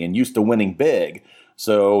winning and used to winning big.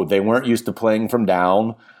 So they weren't used to playing from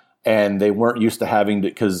down, and they weren't used to having to,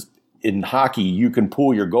 because in hockey, you can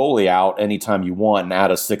pull your goalie out anytime you want and add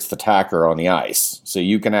a sixth attacker on the ice. So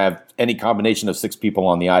you can have any combination of 6 people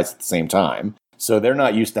on the ice at the same time. So they're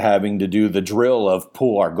not used to having to do the drill of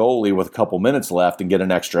pull our goalie with a couple minutes left and get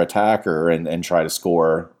an extra attacker and try to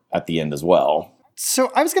score at the end as well.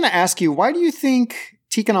 So I was going to ask you, why do you think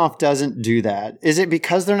Tikhonov doesn't do that? Is it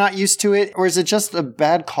because they're not used to it, or is it just a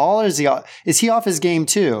bad call? Or is he off his game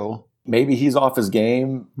too? Maybe he's off his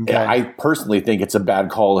game. Okay. I personally think it's a bad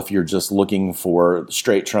call if you're just looking for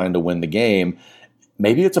straight trying to win the game.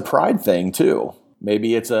 Maybe it's a pride thing too.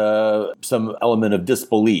 Maybe it's some element of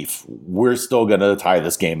disbelief. We're still going to tie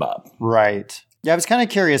this game up. Right. Yeah, I was kind of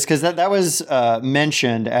curious because that was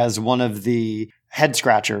mentioned as one of the head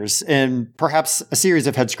scratchers and perhaps a series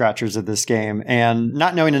of head scratchers of this game. And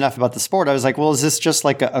not knowing enough about the sport, I was like, well, is this just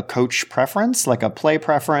like a coach preference, like a play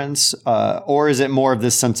preference? Or is it more of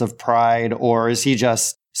this sense of pride? Or is he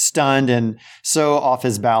just stunned and so off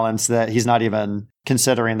his balance that he's not even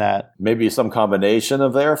considering that? Maybe some combination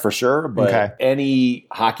of there for sure. But any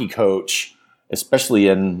hockey coach, especially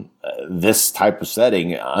in this type of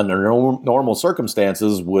setting, under normal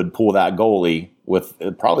circumstances, would pull that goalie with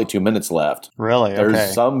probably 2 minutes left. Really?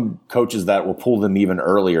 There's some coaches that will pull them even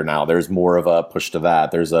earlier now. There's more of a push to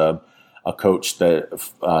that. There's a coach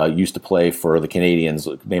that used to play for the Canadians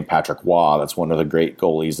named Patrick Waugh. That's one of the great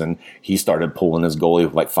goalies, and he started pulling his goalie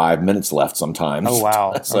with like 5 minutes left sometimes. Oh,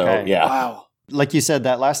 wow. So, yeah. Wow. Like you said,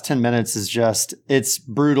 that last 10 minutes is just, it's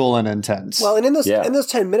brutal and intense. Well, and in those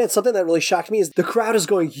 10 minutes, something that really shocked me is the crowd is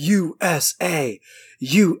going, USA,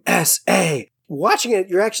 USA. watching it,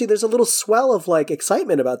 there's a little swell of like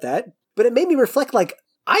excitement about that, but it made me reflect, like,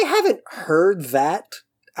 I haven't heard that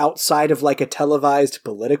outside of like a televised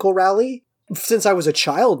political rally since I was a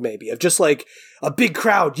child, maybe, of just like a big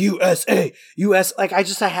crowd, USA, US. Like, I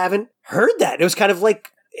haven't heard that. It was kind of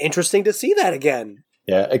like interesting to see that again.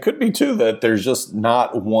 Yeah, it could be too that there's just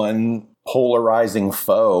not one polarizing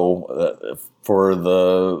foe for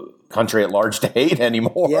the country at large to hate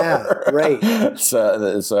anymore. Yeah, right.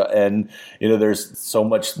 So, and there's so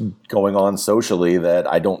much going on socially that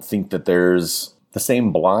I don't think that there's the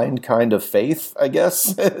same blind kind of faith, I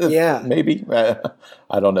guess. Yeah. Maybe.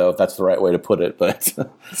 I don't know if that's the right way to put it, but.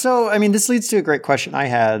 So, I mean, this leads to a great question I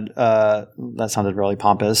had. That sounded really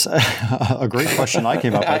pompous. A great question I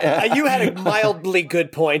came up with. You had a mildly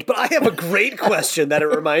good point, but I have a great question that it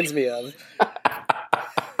reminds me of.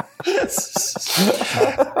 It's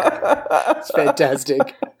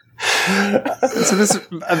fantastic. So this,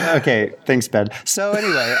 okay, thanks, Ben. So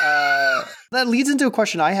anyway, that leads into a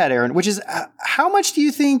question I had, Aaron, which is how much do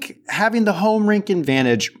you think having the home rink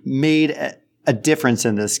advantage made a difference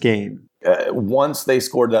in this game? Once they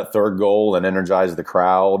scored that third goal and energized the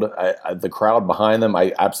crowd behind them,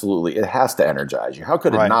 it has to energize you. How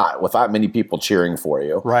could it not with that many people cheering for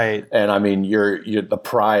you? Right. And I mean, you're the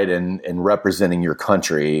pride in representing your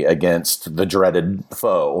country against the dreaded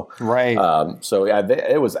foe. Right. So yeah,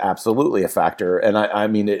 it was absolutely a factor. And I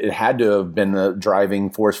mean, it had to have been a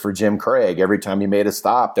driving force for Jim Craig. Every time he made a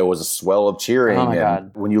stop, there was a swell of cheering. Oh my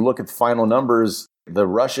God. When you look at the final numbers, the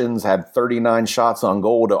Russians had 39 shots on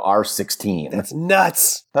goal to our 16. That's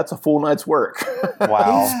nuts. That's a full night's work.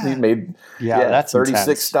 Wow. He made that's 36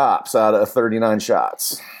 intense. stops out of 39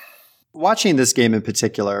 shots. Watching this game in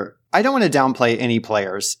particular, I don't want to downplay any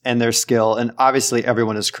players and their skill, and obviously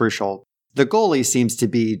everyone is crucial. The goalie seems to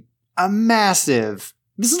be this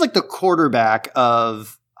is like the quarterback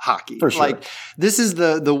of hockey. For sure. Like, this is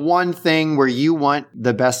the one thing where you want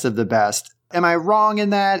the best of the best. Am I wrong in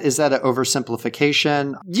that? Is that an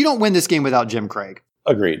oversimplification? You don't win this game without Jim Craig.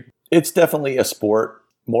 Agreed. It's definitely a sport,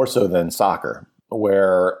 more so than soccer,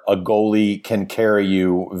 where a goalie can carry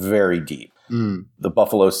you very deep. The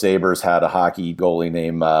Buffalo Sabres had a hockey goalie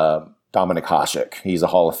named Dominik Hasek. He's a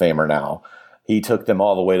Hall of Famer now. He took them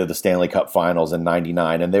all the way to the Stanley Cup Finals in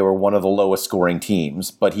 '99, and they were one of the lowest scoring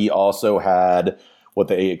teams. But he also had what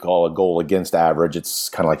they call a goal against average. It's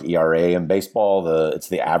kind of like ERA in baseball. It's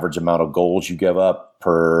the average amount of goals you give up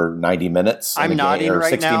per 90 minutes. I'm nodding right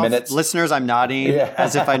 60 now. minets. Listeners, I'm nodding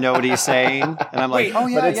as if I know what he's saying. And I'm like, Wait,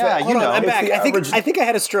 you know. I'm back. I think I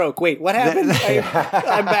had a stroke. Wait, what happened?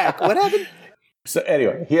 I'm back. What happened? So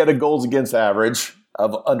anyway, he had a goals against average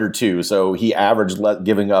of under 2. So he averaged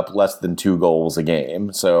giving up less than 2 goals a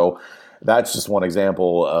game. So that's just one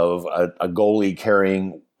example of a goalie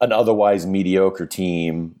carrying an otherwise mediocre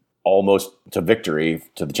team almost to victory,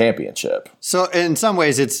 to the championship. So in some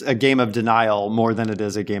ways, it's a game of denial more than it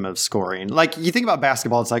is a game of scoring. Like, you think about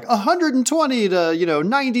basketball, it's like 120 to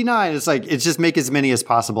 99. It's like, it's just make as many as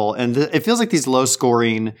possible. And it feels like these low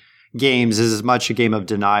scoring games is as much a game of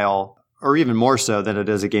denial, or even more so than it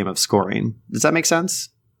is a game of scoring. Does that make sense?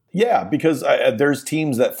 Yeah, because there's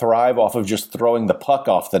teams that thrive off of just throwing the puck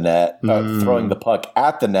off the net, throwing the puck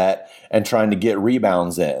at the net and trying to get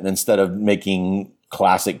rebounds in instead of making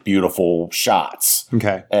classic, beautiful shots.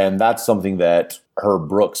 Okay. And that's something that Herb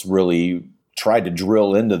Brooks really tried to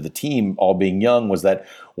drill into the team, all being young, was that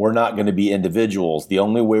we're not going to be individuals. The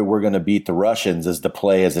only way we're going to beat the Russians is to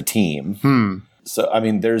play as a team. So, I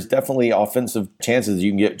mean, there's definitely offensive chances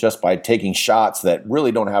you can get just by taking shots that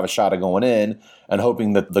really don't have a shot of going in and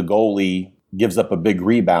hoping that the goalie gives up a big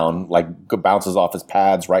rebound, like bounces off his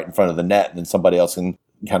pads right in front of the net, and then somebody else can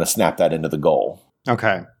kind of snap that into the goal.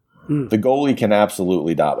 Okay. The goalie can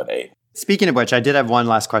absolutely dominate. Speaking of which, I did have one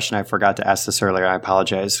last question. I forgot to ask this earlier. I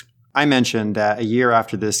apologize. I mentioned that a year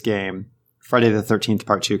after this game, Friday the 13th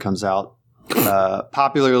Part 2 comes out.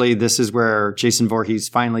 Popularly, this is where Jason Voorhees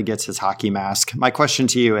finally gets his hockey mask. My question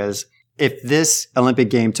to you is, if this Olympic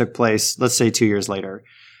game took place, let's say 2 years later,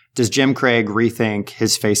 does Jim Craig rethink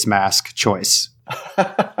his face mask choice?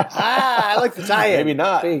 I like the tie-in. Maybe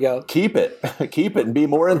not. There you go. Keep it and be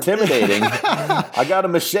more intimidating. I got a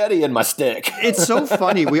machete in my stick. It's so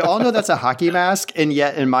funny. We all know that's a hockey mask, and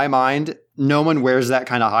yet in my mind, no one wears that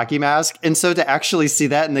kind of hockey mask. And so to actually see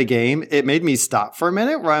that in the game, it made me stop for a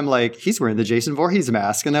minute where I'm like, he's wearing the Jason Voorhees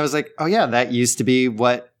mask. And I was like, oh yeah, that used to be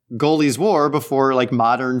what goalies wore before like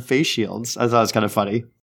modern face shields. I thought it was kind of funny.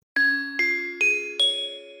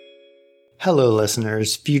 Hello,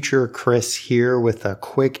 listeners. Future Chris here with a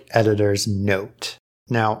quick editor's note.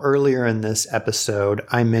 Now, earlier in this episode,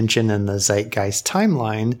 I mentioned in the Zeitgeist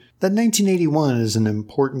timeline that 1981 is an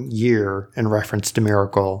important year in reference to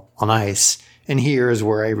Miracle on Ice. And here is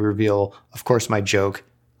where I reveal, of course, my joke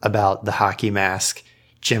about the hockey mask,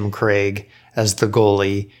 Jim Craig as the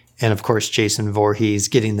goalie, and of course, Jason Voorhees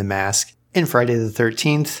getting the mask in Friday the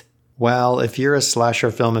 13th. Well, if you're a slasher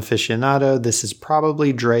film aficionado, this is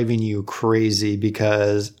probably driving you crazy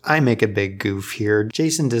because I make a big goof here.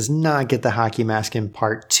 Jason does not get the hockey mask in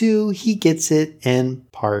part 2. He gets it in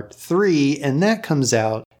part 3, and that comes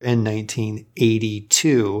out in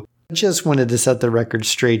 1982. Just wanted to set the record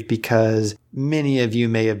straight because many of you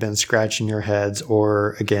may have been scratching your heads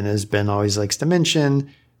or, again, as Ben always likes to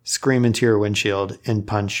mention, scream into your windshield and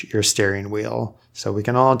punch your steering wheel. So we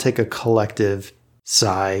can all take a collective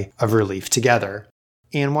sigh of relief together.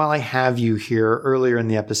 And while I have you here, earlier in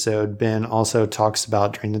the episode, Ben also talks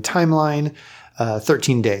about during the timeline,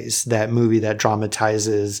 13 Days, that movie that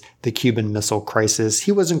dramatizes the Cuban Missile Crisis.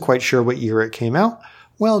 He wasn't quite sure what year it came out.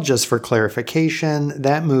 Well, just for clarification,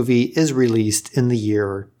 that movie is released in the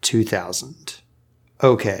year 2000.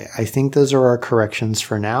 Okay, I think those are our corrections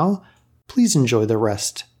for now. Please enjoy the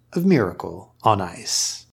rest of Miracle on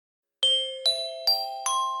Ice.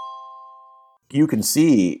 You can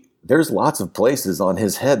see there's lots of places on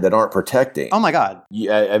his head that aren't protecting. Oh my God.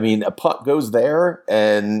 Yeah, I mean, a puck goes there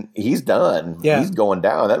and he's done. Yeah. He's going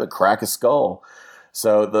down. That would crack his skull.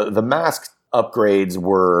 So the mask upgrades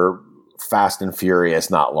were fast and furious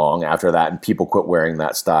not long after that, and people quit wearing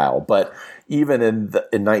that style. But even in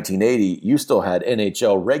 1980, you still had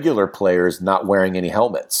NHL regular players not wearing any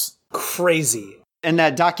helmets. Crazy. In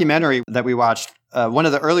that documentary that we watched, one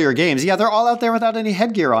of the earlier games, they're all out there without any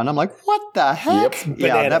headgear on. I'm like, what the heck? Yep.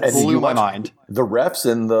 Yeah, that Bananas. blew my mind. The refs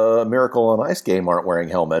in the Miracle on Ice game aren't wearing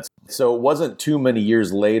helmets. So it wasn't too many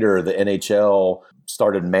years later the NHL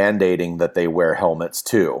started mandating that they wear helmets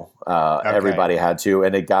too. Everybody had to,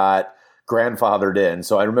 and it got grandfathered in.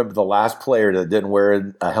 So I remember the last player that didn't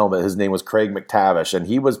wear a helmet, his name was Craig McTavish, and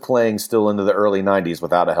he was playing still into the early 90s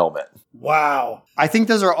without a helmet. Wow. I think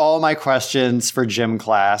those are all my questions for gym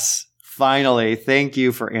class. Finally, thank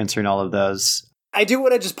you for answering all of those. I do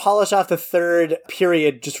want to just polish off the third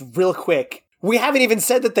period just real quick. We haven't even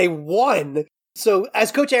said that they won. So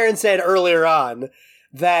as Coach Aaron said earlier on,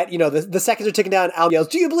 that, the seconds are ticking down, Al yells,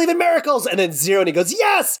 "Do you believe in miracles?" And then zero, and he goes,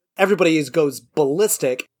 "Yes!" Everybody goes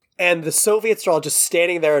ballistic. And the Soviets are all just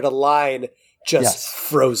standing there at a line, just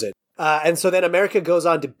frozen. And so then America goes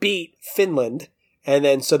on to beat Finland. And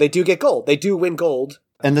then so they do get gold. They do win gold.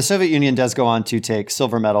 And the Soviet Union does go on to take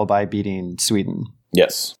silver medal by beating Sweden.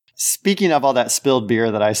 Yes. Speaking of all that spilled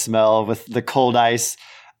beer that I smell with the cold ice,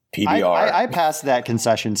 PBR. I passed that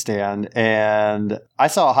concession stand and I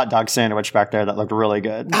saw a hot dog sandwich back there that looked really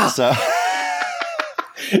good. So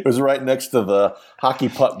it was right next to the hockey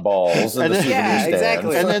puck balls and the souvenir stands.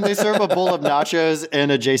 Exactly. And then they serve a bowl of nachos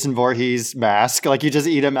and a Jason Voorhees mask. Like you just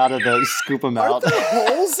eat them out of the, scoop them out. Aren't there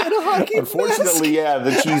holes in a hockey Unfortunately, yeah,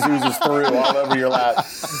 the cheese oozes through all over your lap.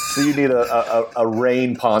 So you need a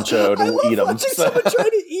rain poncho to eat them. Someone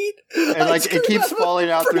trying to eat. And like it keeps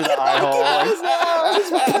falling out through the eye hole.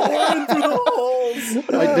 Just pouring through the holes.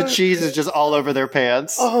 Like the cheese is just all over their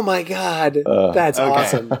pants. Oh my God. That's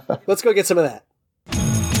awesome. Let's go get some of that.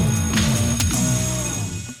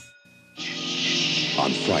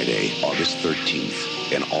 On Friday, August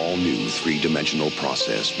 13th, an all-new three-dimensional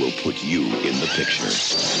process will put you in the picture,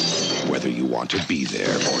 whether you want to be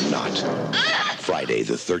there or not. Friday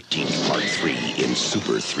the 13th, Part 3 in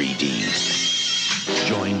Super 3D.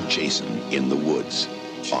 Join Jason in the woods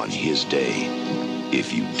on his day,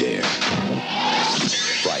 if you dare.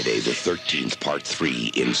 Friday the 13th, Part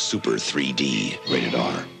 3 in Super 3D. Rated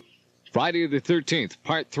R. Friday the 13th,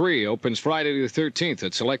 Part 3 opens Friday the 13th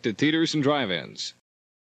at selected theaters and drive-ins.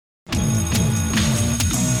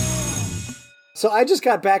 So I just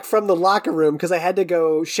got back from the locker room because I had to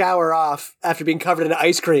go shower off after being covered in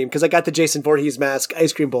ice cream because I got the Jason Voorhees mask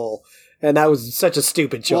ice cream bowl. And that was such a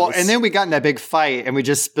stupid choice. Well, and then we got in that big fight and we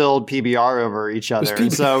just spilled PBR over each other.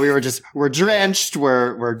 And so we're drenched,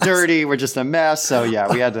 we're dirty, we're just a mess. So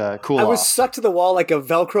yeah, we had to cool off. I was stuck to the wall like a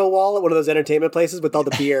Velcro wall at one of those entertainment places with all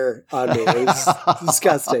the beer on me. It was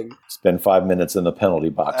disgusting. Spend 5 minutes in the penalty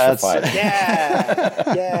box for fighting.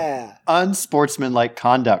 Yeah. Unsportsmanlike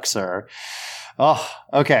conduct, sir. Oh,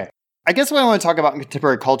 okay. I guess what I want to talk about in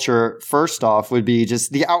contemporary culture, first off, would be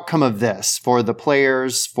just the outcome of this for the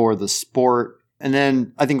players, for the sport. And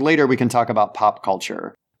then I think later we can talk about pop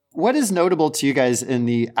culture. What is notable to you guys in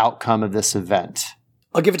the outcome of this event?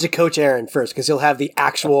 I'll give it to Coach Aaron first because he'll have the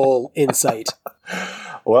actual insight.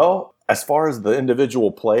 Well, As far as the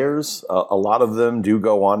individual players, a lot of them do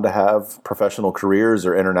go on to have professional careers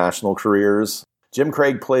or international careers. Jim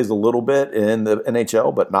Craig plays a little bit in the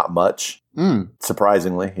NHL, but not much.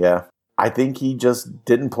 Surprisingly, yeah. I think he just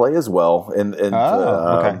didn't play as well.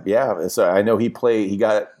 Okay. Yeah, so I know he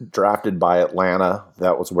got drafted by Atlanta.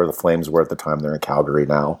 That was where the Flames were at the time. They're in Calgary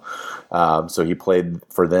now. So he played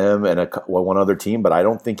for them and one other team, but I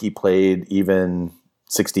don't think he played even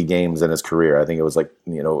 60 games in his career. I think it was like,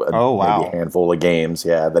 maybe a handful of games,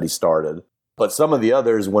 that he started. But some of the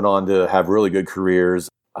others went on to have really good careers.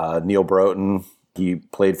 Neil Broughton, he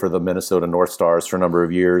played for the Minnesota North Stars for a number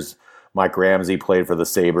of years. Mike Ramsey played for the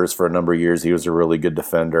Sabres for a number of years. He was a really good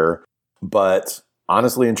defender. But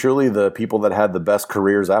honestly and truly, the people that had the best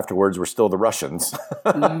careers afterwards were still the Russians.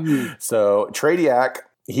 So Tretiak,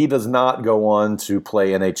 he does not go on to play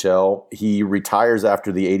NHL. He retires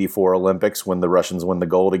after the 84 Olympics when the Russians win the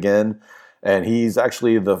gold again. And he's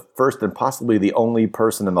actually the first and possibly the only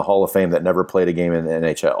person in the Hall of Fame that never played a game in the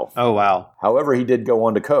NHL. Oh, wow. However, he did go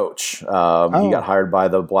on to coach. He got hired by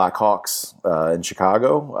the Blackhawks in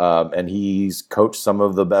Chicago, and he's coached some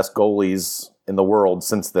of the best goalies in the world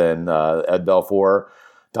since then. Ed Belfour,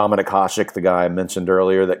 Dominik Hasek, the guy I mentioned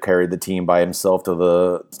earlier that carried the team by himself to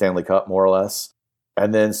the Stanley Cup, more or less.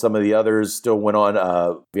 And then some of the others still went on.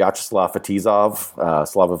 Vyacheslav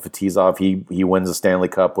Fetisov, he wins the Stanley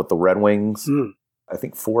Cup with the Red Wings. I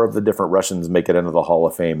think 4 of the different Russians make it into the Hall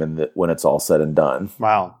of Fame when it's all said and done.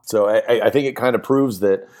 Wow. So I think it kind of proves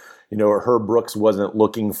that, Herb Brooks wasn't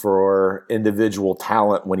looking for individual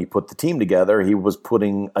talent when he put the team together. He was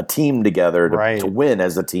putting a team together to win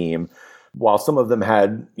as a team. While some of them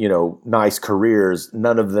had, nice careers,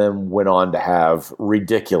 none of them went on to have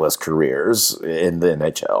ridiculous careers in the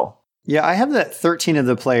NHL. Yeah, I have that 13 of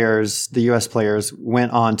the U.S. players,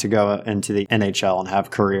 went on to go into the NHL and have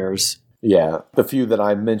careers. Yeah, the few that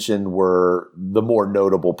I mentioned were the more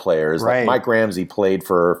notable players. Right. Like Mike Ramsey played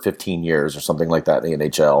for 15 years or something like that in the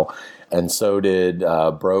NHL. And so did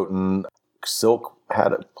Broughton. Silk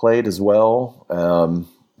had played as well.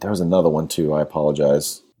 There was another one too. I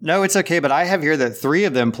apologize. No, it's okay, but I have here that 3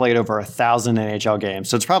 of them played over 1,000 NHL games.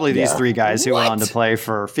 So it's probably these 3 guys who went on to play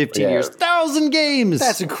for 15 years. 1,000 games!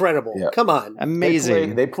 That's incredible. Yeah. Come on.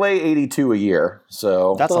 Amazing. They play 82 a year.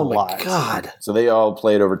 So that's a lot. Oh my God. So they all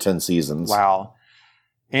played over 10 seasons. Wow.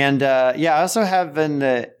 And I also have in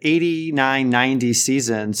the 89-90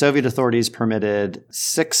 season, Soviet authorities permitted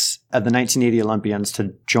 6 of the 1980 Olympians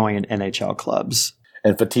to join NHL clubs.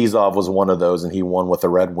 And Fetisov was one of those, and he won with the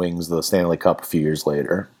Red Wings the Stanley Cup a few years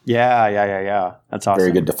later. Yeah. That's awesome.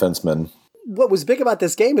 Very good defenseman. What was big about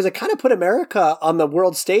this game is it kind of put America on the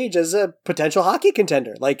world stage as a potential hockey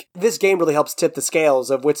contender. Like, this game really helps tip the scales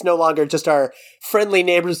of what's no longer just our friendly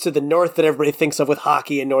neighbors to the north that everybody thinks of with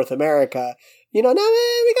hockey in North America. Now we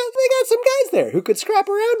got some guys there who could scrap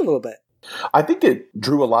around a little bit. I think it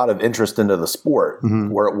drew a lot of interest into the sport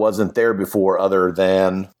where it wasn't there before, other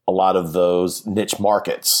than a lot of those niche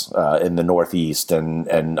markets in the Northeast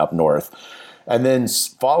and up north. And then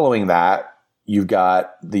following that, you've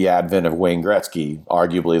got the advent of Wayne Gretzky,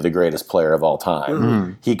 arguably the greatest player of all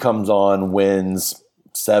time. He comes on, wins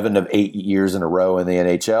 7 of 8 years in a row in the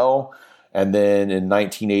NHL. And then in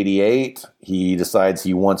 1988, he decides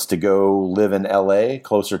he wants to go live in LA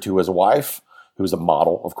closer to his wife, who's a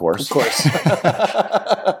model, of course.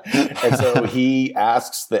 And so he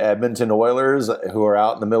asks the Edmonton Oilers, who are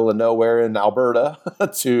out in the middle of nowhere in Alberta,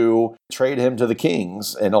 to trade him to the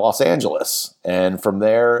Kings in Los Angeles. And from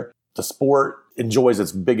there, the sport enjoys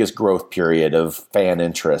its biggest growth period of fan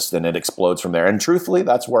interest, and it explodes from there. And truthfully,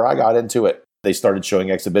 that's where I got into it. They started showing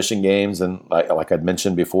exhibition games, and like I'd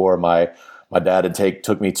mentioned before, my dad had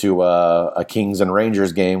took me to a Kings and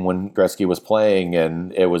Rangers game when Gretzky was playing,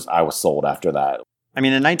 and I was sold after that. I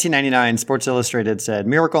mean, in 1999, Sports Illustrated said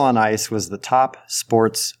Miracle on Ice was the top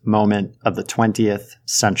sports moment of the 20th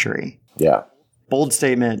century. Yeah. Bold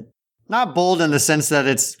statement. Not bold in the sense that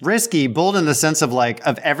it's risky, bold in the sense of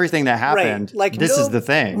of everything that happened. Right. This is the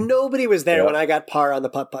thing. Nobody was there when I got par on the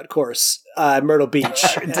putt-putt course, Myrtle Beach.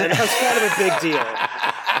 That was kind of a big deal.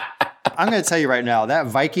 I'm going to tell you right now, that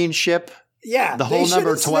Viking ship, the whole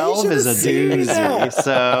number 12 is a doozy. Yeah.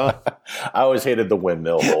 So I always hated the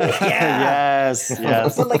windmill hole. Yes.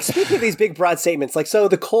 But speaking of these big broad statements, so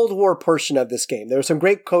the Cold War portion of this game, there were some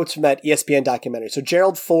great quotes from that ESPN documentary. So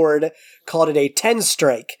Gerald Ford called it a 10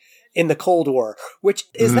 strike in the Cold War, which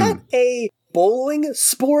is that a bowling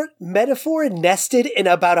sport metaphor nested in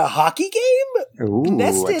about a hockey game? Ooh,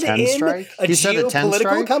 nested a 10 in strike? a You said a 10 geopolitical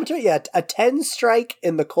strike? commentary? Yeah, a 10 strike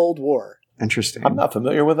in the Cold War. Interesting. I'm not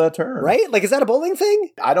familiar with that term. Right? Like, is that a bowling thing?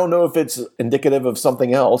 I don't know if it's indicative of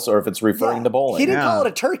something else or if it's referring to bowling. He didn't call it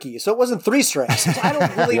a turkey, so it wasn't 3 strikes. I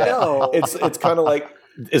don't really know. It's kind of like,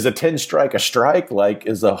 is a 10 strike a strike? Like,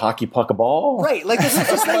 is a hockey puck a ball? Right, like there's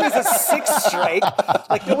such thing as a 6 strike.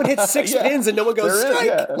 Like no one hits 6 pins and no one goes There is,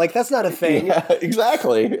 strike. yeah. Like that's not a thing. Yeah,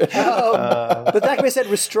 exactly. But that can be said,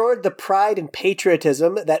 restored the pride and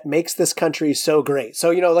patriotism that makes this country so great. So,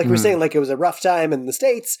 like we were saying, like it was a rough time in the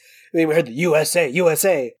States. I mean, we heard the USA,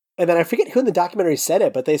 USA. And then I forget who in the documentary said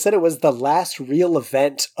it, but they said it was the last real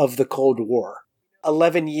event of the Cold War.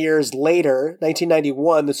 11 years later,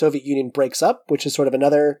 1991, the Soviet Union breaks up, which is sort of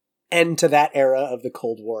another end to that era of the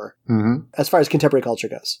Cold War, as far as contemporary culture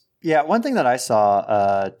goes. Yeah, one thing that I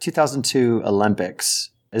saw, 2002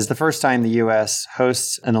 Olympics is the first time the U.S.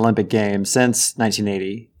 hosts an Olympic game since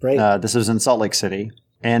 1980. Right. This was in Salt Lake City.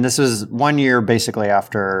 And this was 1 year basically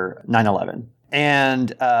after 9/11. And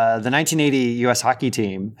the 1980 U.S. hockey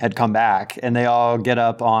team had come back, and they all get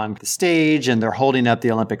up on the stage, and they're holding up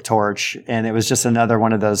the Olympic torch. And it was just another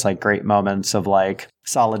one of those like great moments of like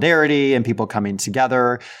solidarity and people coming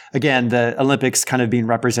together. Again, the Olympics kind of being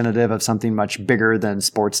representative of something much bigger than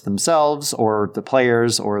sports themselves or the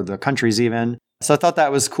players or the countries even. So I thought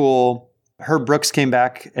that was cool. Herb Brooks came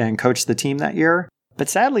back and coached the team that year. But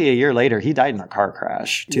sadly, a year later, he died in a car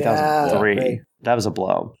crash, 2003. Yeah, right. That was a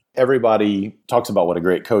blow. Everybody talks about what a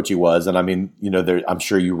great coach he was. And I mean, I'm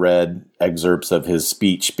sure you read excerpts of his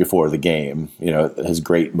speech before the game, his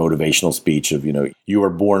great motivational speech of, you were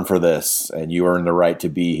born for this and you earned the right to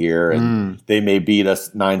be here. And they may beat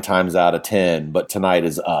us 9 times out of 10, but tonight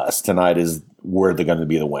is us. Tonight is we're going to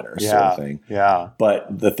be the winners sort of thing. Yeah.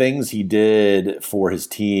 But the things he did for his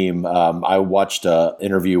team, I watched an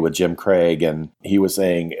interview with Jim Craig, and he was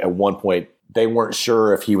saying at one point, they weren't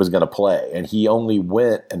sure if he was going to play. And he only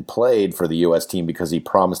went and played for the U.S. team because he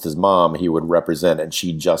promised his mom he would represent, and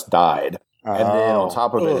she just died. And then on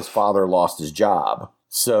top of it, his father lost his job.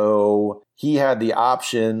 So he had the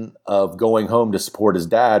option of going home to support his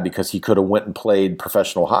dad because he could have went and played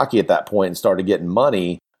professional hockey at that point and started getting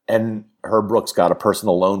money. And Herb Brooks got a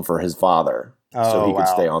personal loan for his father so he could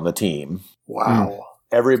stay on the team. Wow.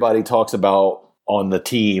 Everybody talks about on the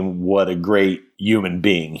team what a great human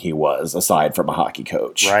being he was, aside from a hockey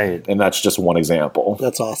coach. Right. And that's just one example.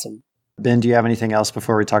 That's awesome. Ben, do you have anything else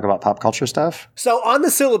before we talk about pop culture stuff? So on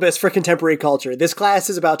the syllabus for contemporary culture, this class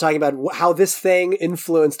is about talking about how this thing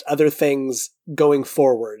influenced other things going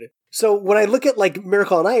forward. So when I look at like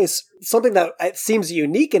Miracle on Ice, something that seems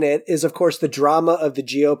unique in it is, of course, the drama of the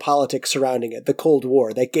geopolitics surrounding it, the Cold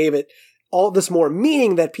War, that gave it all this more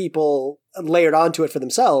meaning that people layered onto it for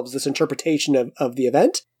themselves, this interpretation of the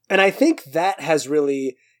event. And I think that has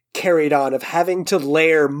really carried on, of having to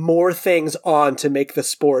layer more things on to make the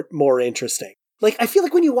sport more interesting. Like, I feel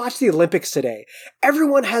like when you watch the Olympics today,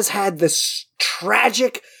 everyone has had this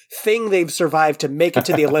tragic thing they've survived to make it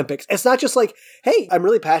to the Olympics. It's not just like, hey, I'm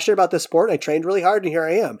really passionate about this sport. I trained really hard and here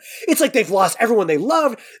I am. It's like they've lost everyone they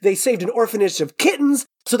loved. They saved an orphanage of kittens.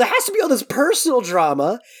 So there has to be all this personal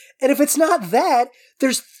drama. And if it's not that,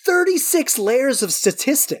 there's 36 layers of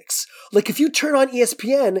statistics. Like if you turn on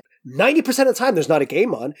ESPN, 90% of the time there's not a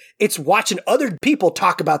game on. It's watching other people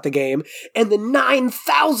talk about the game and the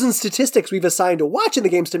 9,000 statistics we've assigned to watching the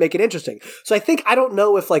games to make it interesting. So I don't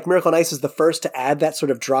know if like Miracle on Ice is the first to add that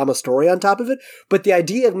sort of drama story on top of it, but the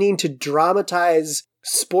idea of needing to dramatize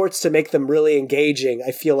sports to make them really engaging,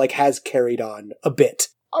 I feel like has carried on a bit.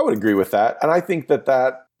 I would agree with that. And I think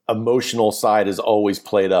that emotional side is always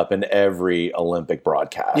played up in every Olympic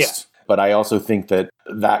broadcast. Yeah. But I also think that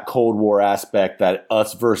Cold War aspect, that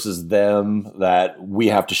us versus them, that we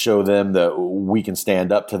have to show them that we can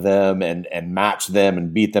stand up to them and match them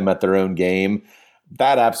and beat them at their own game,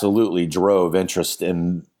 that absolutely drove interest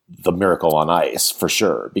in the Miracle on Ice for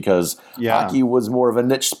sure, because hockey was more of a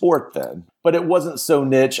niche sport then. But it wasn't so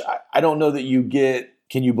niche. I don't know that you get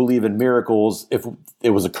Can You Believe in Miracles if it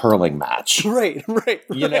was a curling match. Right.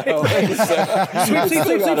 You know? It's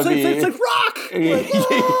like rock!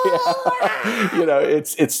 You know,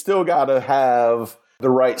 it's still got to have the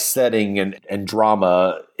right setting and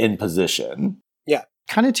drama in position. Yeah.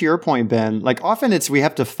 Kind of to your point, Ben, like often we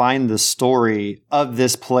have to find the story of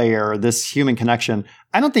this player, this human connection.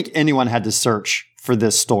 I don't think anyone had to search for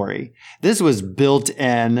this story. This was built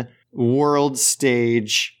in world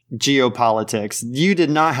stage geopolitics. You did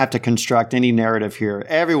not have to construct any narrative here.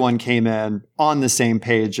 Everyone came in on the same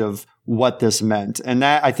page of what this meant. And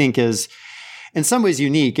that I think is in some ways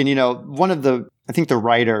unique. And, one of I think the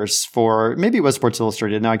writers for, maybe it was Sports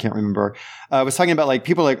Illustrated, now I can't remember, was talking about like,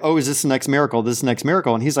 people are like, oh, is this the next miracle? This is the next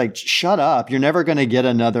miracle. And he's like, shut up. You're never going to get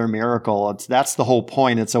another miracle. That's the whole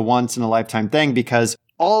point. It's a once in a lifetime thing, because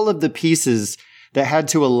all of the pieces that had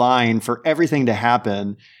to align for everything to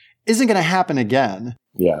happen isn't going to happen again.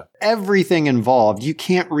 Yeah. Everything involved, you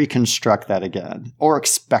can't reconstruct that again or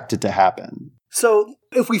expect it to happen. So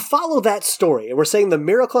if we follow that story, and we're saying the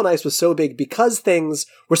Miracle on Ice was so big because things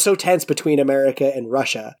were so tense between America and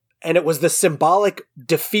Russia, and it was the symbolic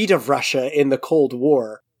defeat of Russia in the Cold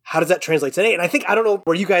War, how does that translate today? And I don't know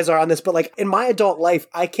where you guys are on this, but like in my adult life,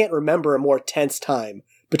 I can't remember a more tense time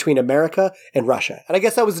between America and Russia. And I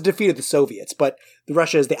guess that was the defeat of the Soviets, but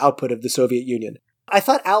Russia is the output of the Soviet Union. I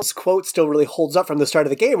thought Al's quote still really holds up from the start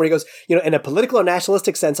of the game, where he goes, in a political or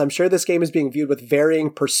nationalistic sense, I'm sure this game is being viewed with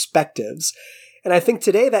varying perspectives. And I think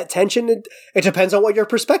today that tension, it depends on what your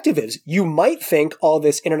perspective is. You might think all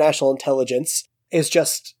this international intelligence is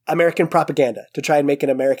just American propaganda to try and make an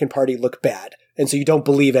American party look bad. And so you don't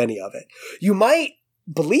believe any of it. You might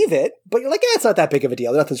believe it, but you're like, it's not that big of a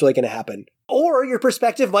deal. Nothing's really going to happen. Or your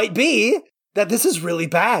perspective might be that this is really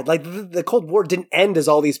bad. Like the Cold War didn't end as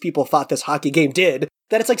all these people thought this hockey game did.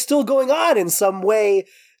 That it's like still going on in some way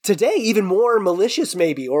today, even more malicious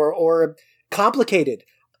maybe, or complicated.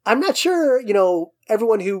 I'm not sure,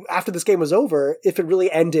 everyone who, after this game was over, if it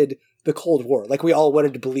really ended the Cold War, like we all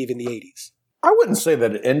wanted to believe in the 80s. I wouldn't say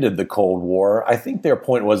that it ended the Cold War. I think their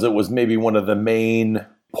point was it was maybe one of the main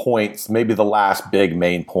points, maybe the last big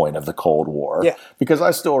main point of the Cold War. Yeah. Because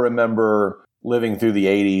I still remember living through the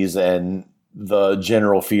 80s and the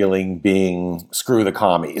general feeling being screw the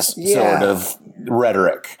commies sort of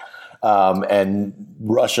rhetoric. And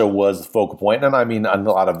Russia was the focal point. And I mean, a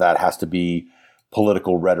lot of that has to be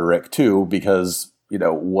political rhetoric too, because,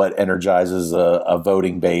 what energizes a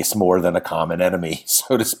voting base more than a common enemy,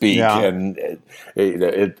 so to speak. Yeah. And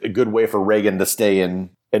a good way for Reagan to stay in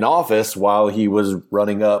office while he was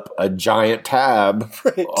running up a giant tab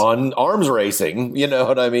on arms racing. You know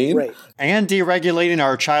what I mean? Right. And deregulating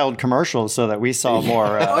our child commercials so that we saw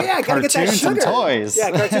more cartoons and toys.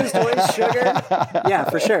 Yeah, cartoons, toys, sugar. Yeah,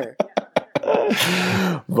 for sure.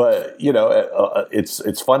 But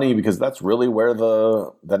it's funny because that's really where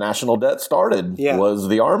the national debt started. Was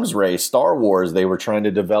the arms race. Star Wars, they were trying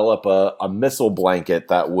to develop a missile blanket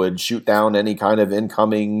that would shoot down any kind of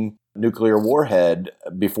incoming nuclear warhead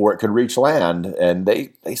before it could reach land, and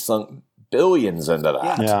they sunk billions into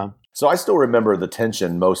that. Yeah. So I still remember the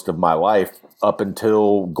tension most of my life up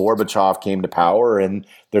until Gorbachev came to power and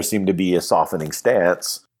there seemed to be a softening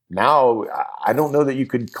stance. Now, I don't know that you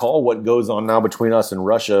could call what goes on now between us and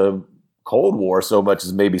Russia Cold War so much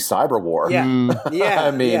as maybe cyber war. Yeah. Yeah.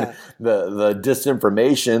 I mean, the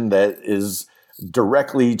disinformation that is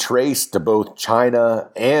directly traced to both China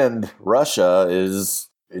and Russia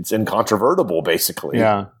it's incontrovertible, basically.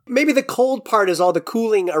 Yeah. Maybe the cold part is all the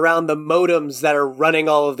cooling around the modems that are running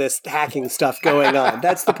all of this hacking stuff going on.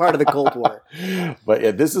 That's the part of the Cold War. But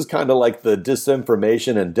yeah, this is kind of like the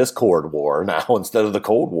disinformation and discord war now instead of the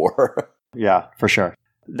Cold War. Yeah, for sure.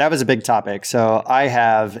 That was a big topic. So I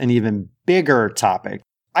have an even bigger topic.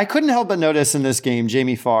 I couldn't help but notice in this game,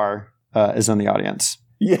 Jamie Farr is in the audience.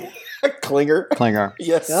 Yeah. Klinger.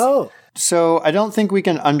 Yes. Oh. So I don't think we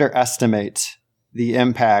can underestimate the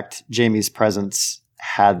impact Jamie's presence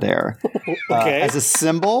had there. Okay. As a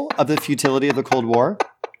symbol of the futility of the Cold War,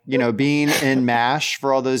 being in MASH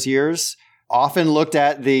for all those years, often looked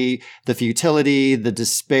at the futility, the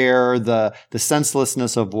despair, the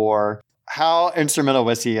senselessness of war. How instrumental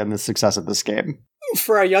was he in the success of this game?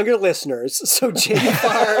 For our younger listeners, so Jamie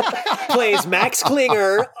Farr plays Max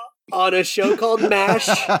Klinger on a show called MASH,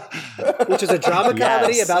 which is a drama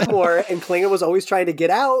comedy about war, and Klinger was always trying to get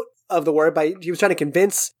out of the war he was trying to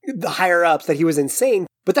convince the higher ups that he was insane.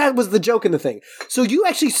 But that was the joke in the thing. So you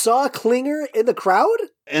actually saw Klinger in the crowd?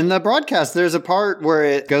 In the broadcast, there's a part where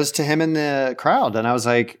it goes to him in the crowd, and I was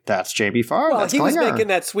like, that's Jamie Farr. Well, that's he Klinger. was making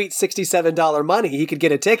that sweet $67 money. He could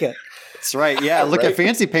get a ticket. That's right. Yeah. Look at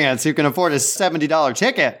Fancy Pants, who can afford a $70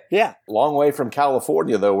 ticket. Yeah. Long way from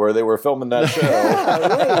California, though, where they were filming that show.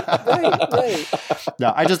 Yeah, right.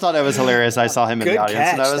 No, I just thought it was hilarious. I saw him in the audience,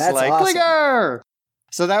 catch. and I was That's like, awesome. Klinger!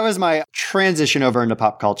 So that was my transition over into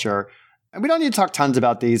pop culture. And we don't need to talk tons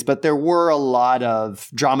about these, but there were a lot of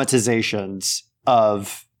dramatizations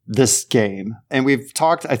of this game. And we've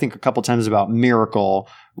talked, I think, a couple times about Miracle,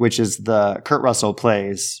 which is the Kurt Russell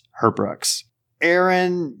plays Herb Brooks.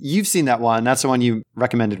 Aaron, you've seen that one. That's the one you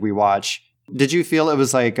recommended we watch. Did you feel it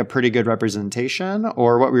was like a pretty good representation,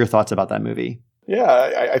 or what were your thoughts about that movie?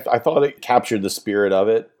 Yeah, I thought it captured the spirit of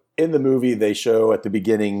it. In the movie, they show at the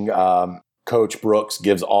beginning Coach Brooks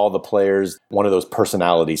gives all the players one of those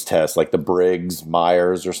personalities tests, like the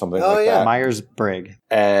Briggs-Myers or something like that. Myers-Briggs.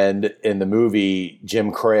 And in the movie,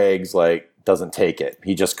 Jim Craig's like doesn't take it.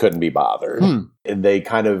 He just couldn't be bothered. And they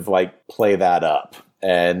kind of like play that up.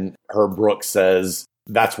 And Herb Brooks says,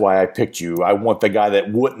 that's why I picked you. I want the guy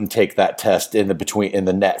that wouldn't take that test in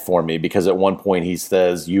the net for me, because at one point he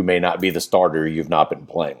says, you may not be the starter. You've not been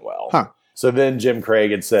playing well. Huh. So then Jim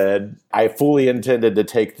Craig had said, I fully intended to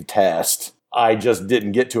take the test. I just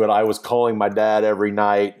didn't get to it. I was calling my dad every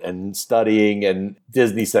night and studying, and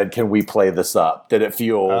Disney said, can we play this up? Did it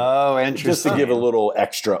feel interesting. Just to give a little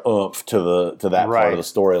extra oomph to that part of the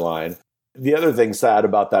storyline. The other thing sad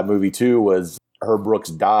about that movie too was Herb Brooks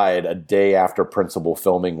died a day after principal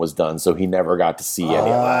filming was done, so he never got to see any of it.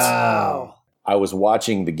 Wow. I was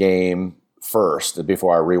watching the game first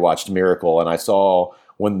before I rewatched Miracle, and I saw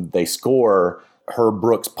when they score, Herb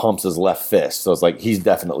Brooks pumps his left fist. So it's like, he's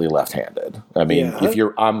definitely left-handed. I mean,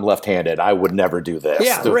 I'm left-handed, I would never do this.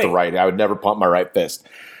 I would never pump my right fist.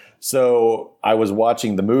 So I was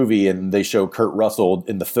watching the movie, and they show Kurt Russell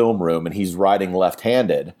in the film room, and he's writing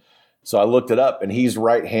left-handed. So I looked it up, and he's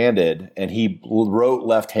right-handed, and he wrote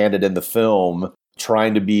left-handed in the film,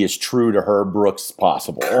 trying to be as true to Herb Brooks as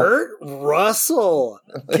possible. Kurt Russell.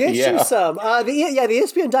 Get you some. The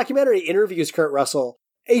ESPN documentary interviews Kurt Russell.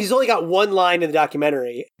 He's only got one line in the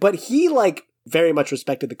documentary, but he very much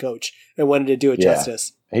respected the coach and wanted to do it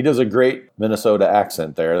justice. He does a great Minnesota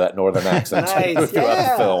accent there, that northern accent throughout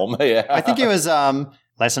the film. Yeah. I think it was,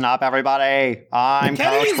 listen up, everybody. I'm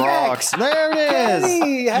Coach Brooks. There it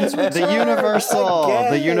is.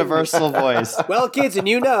 The universal voice. Well, kids, and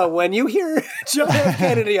when you hear John F.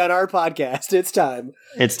 Kennedy on our podcast, it's time.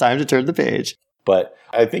 It's time to turn the page. But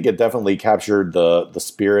I think it definitely captured the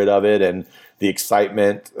spirit of it and the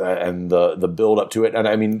excitement and the build up to it. And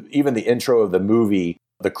I mean, even the intro of the movie,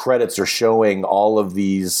 the credits are showing all of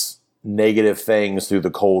these negative things through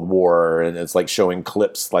the Cold War. And it's like showing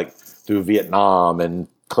clips like through Vietnam and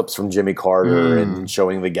clips from Jimmy Carter and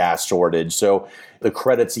showing the gas shortage. So the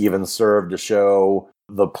credits even serve to show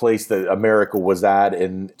the place that America was at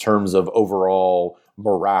in terms of overall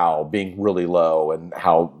morale being really low and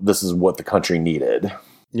how this is what the country needed.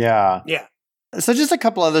 Yeah. Yeah. So just a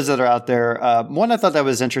couple others that are out there. One I thought that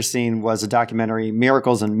was interesting was a documentary,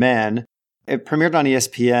 Miracles in Men. It premiered on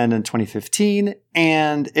ESPN in 2015,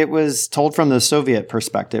 and it was told from the Soviet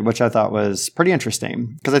perspective, which I thought was pretty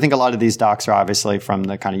interesting, because I think a lot of these docs are obviously from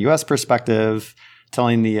the kind of U.S. perspective,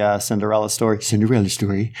 telling the Cinderella story. Yes.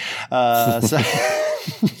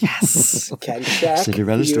 Caddyshack.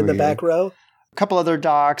 Cinderella story. In the back row. A couple other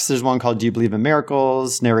docs. There's one called Do You Believe in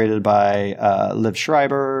Miracles, narrated by Liv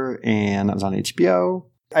Schreiber, and that was on HBO.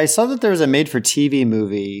 I saw that there was a made-for-TV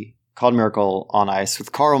movie called Miracle on Ice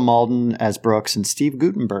with Carl Malden as Brooks and Steve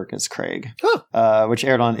Guttenberg as Craig, which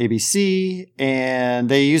aired on ABC, and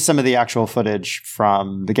they used some of the actual footage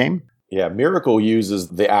from the game. Yeah, Miracle uses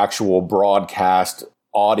the actual broadcast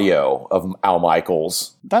audio of Al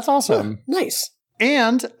Michaels. That's awesome. Nice.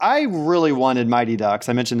 And I really wanted Mighty Ducks.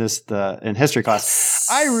 I mentioned this in history class.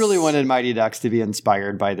 I really wanted Mighty Ducks to be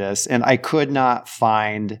inspired by this, and I could not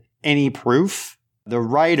find any proof. The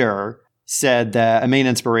writer said that a main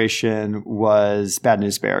inspiration was Bad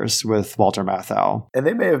News Bears with Walter Matthau. And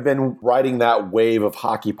they may have been riding that wave of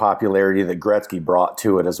hockey popularity that Gretzky brought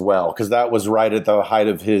to it as well, because that was right at the height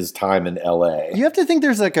of his time in LA. You have to think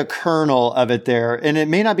there's like a kernel of it there, and it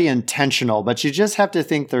may not be intentional, but you just have to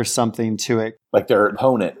think there's something to it. Like their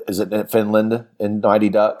opponent, is it in Finland in Mighty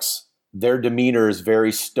Ducks? Their demeanor is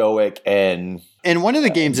very stoic and... In one of the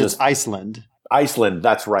games, it's Iceland. Iceland,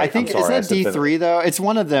 that's right. I think, is that D3 though? It's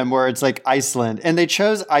one of them where it's like Iceland. And they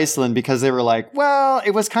chose Iceland because they were like, well,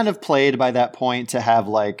 it was kind of played by that point to have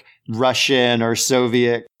like Russian or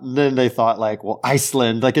Soviet. Then they thought like, well,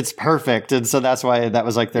 Iceland, like it's perfect. And so that's why that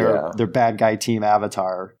was like their bad guy team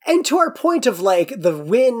avatar. And to our point of like the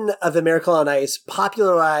win of the Miracle on Ice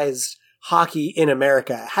popularized hockey in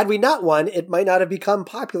America. Had we not won, it might not have become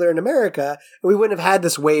popular in America. And we wouldn't have had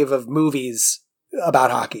this wave of movies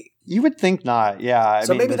about hockey. You would think not, yeah.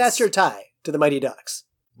 So maybe that's your tie to the Mighty Ducks.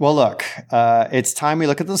 Well, look, it's time we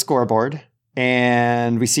look at the scoreboard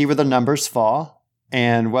and we see where the numbers fall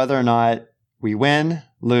and whether or not we win,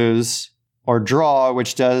 lose, or draw,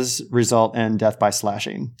 which does result in death by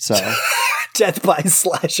slashing. So, death by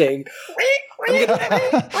slashing. I'm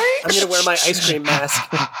gonna wear my ice cream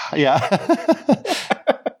mask. Yeah.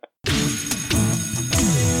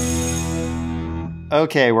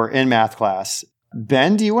 Okay, we're in math class.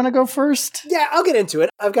 Ben, do you want to go first? Yeah, I'll get into it.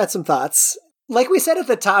 I've got some thoughts. Like we said at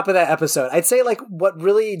the top of that episode, I'd say like what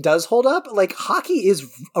really does hold up, like hockey is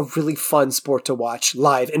a really fun sport to watch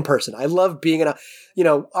live in person. I love being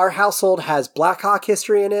our household has Blackhawk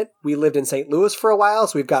history in it. We lived in St. Louis for a while,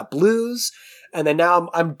 so we've got Blues. And then now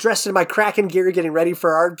I'm dressed in my Kraken gear getting ready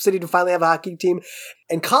for our city to finally have a hockey team.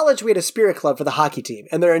 In college, we had a spirit club for the hockey team.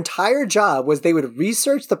 And their entire job was they would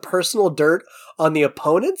research the personal dirt on the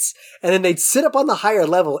opponents. And then they'd sit up on the higher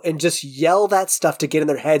level and just yell that stuff to get in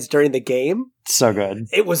their heads during the game. So good.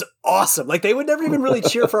 It was awesome. Like, they would never even really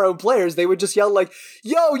cheer for our own players. They would just yell like,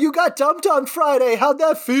 yo, you got dumped on Friday. How'd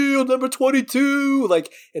that feel? Number 22.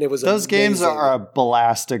 Like, and it was Those amazing. games are a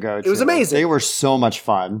blast to go to. It was amazing. They were so much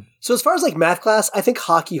fun. So as far as like math class, I think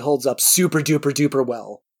hockey holds up super duper duper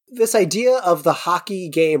well. This idea of the hockey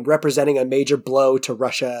game representing a major blow to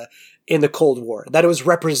Russia in the Cold War, that it was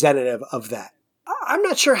representative of that. I'm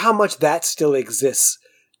not sure how much that still exists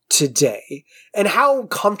today and how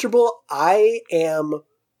comfortable I am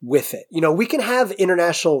with it. You know, we can have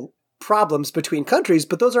international problems between countries,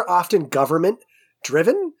 but those are often government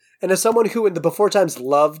driven. And as someone who in the before times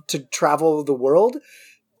loved to travel the world,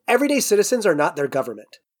 everyday citizens are not their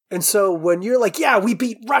government. And so when you're like, yeah, we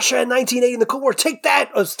beat Russia in 1980 in the Cold War, take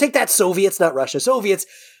that Soviets, not Russia, Soviets.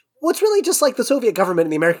 Well, it's really just like the Soviet government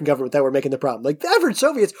and the American government that were making the problem. Like the average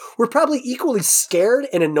Soviets were probably equally scared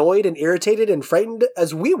and annoyed and irritated and frightened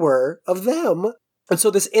as we were of them. And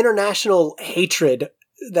so this international hatred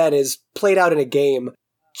that is played out in a game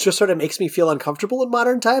just sort of makes me feel uncomfortable in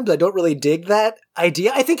modern times. I don't really dig that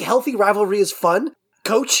idea. I think healthy rivalry is fun.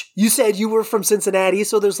 Coach, you said you were from Cincinnati,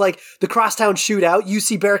 so there's like the crosstown shootout,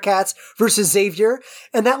 UC Bearcats versus Xavier,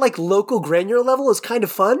 and that like local granular level is kind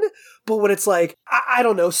of fun, but when it's like, I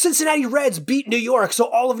don't know, Cincinnati Reds beat New York, so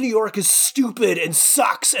all of New York is stupid and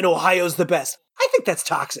sucks and Ohio's the best. I think that's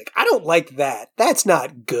toxic. I don't like that. That's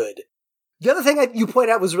not good. The other thing you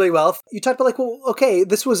pointed out was really well, you talked about like, well, okay,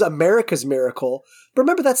 this was America's miracle, but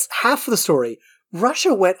remember that's half of the story.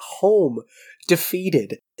 Russia went home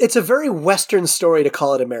defeated. It's a very Western story to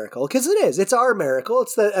call it a miracle, because it is. It's our miracle.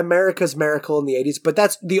 It's the America's miracle in the 80s, but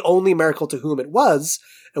that's the only miracle to whom it was,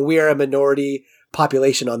 and we are a minority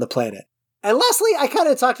population on the planet. And lastly, I kind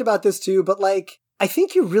of talked about this too, but like, I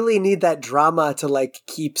think you really need that drama to like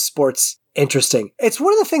keep sports interesting. It's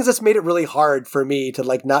one of the things that's made it really hard for me to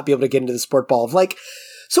like not be able to get into the sport ball of like,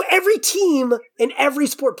 so every team in every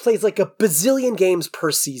sport plays like a bazillion games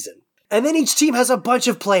per season. And then each team has a bunch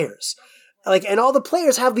of players. Like, and all the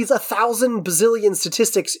players have these 1,000 bazillion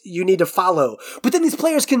statistics you need to follow. But then these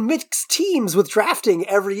players can mix teams with drafting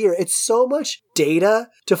every year. It's so much data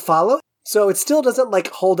to follow. So it still doesn't like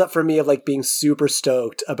hold up for me of like being super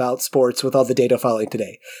stoked about sports with all the data following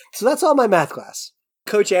today. So that's all my math class.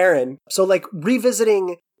 Coach Aaron, so like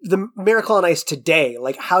revisiting the Miracle on Ice today,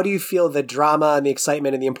 like how do you feel the drama and the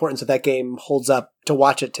excitement and the importance of that game holds up to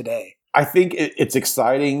watch it today? I think it's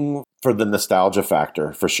exciting for the nostalgia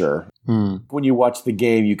factor, for sure. When you watch the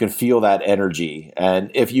game, you can feel that energy.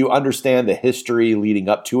 And if you understand the history leading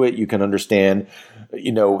up to it, you can understand,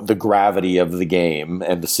 you know, the gravity of the game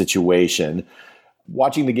and the situation.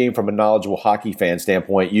 Watching the game from a knowledgeable hockey fan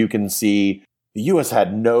standpoint, you can see the U.S.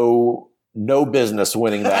 had no business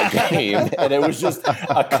winning that game. And it was just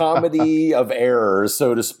a comedy of errors,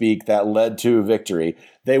 so to speak, that led to a victory.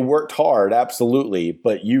 They worked hard, absolutely,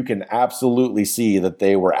 but you can absolutely see that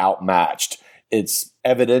they were outmatched. It's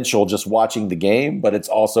evidential just watching the game, but it's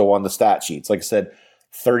also on the stat sheets. Like I said,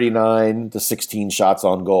 39 to 16 shots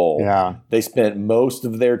on goal. Yeah. They spent most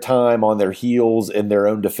of their time on their heels in their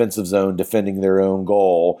own defensive zone, defending their own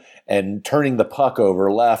goal and turning the puck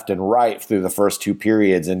over left and right through the first two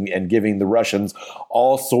periods and giving the Russians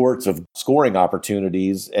all sorts of scoring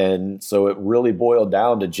opportunities. And so it really boiled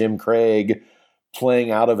down to Jim Craig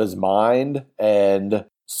playing out of his mind and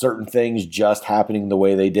certain things just happening the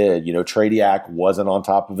way they did. You know, Tradiak wasn't on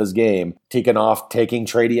top of his game. Tikhonov taking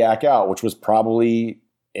Tradiak out, which was probably,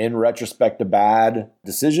 in retrospect, a bad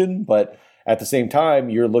decision. But at the same time,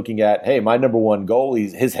 you're looking at, hey, my number one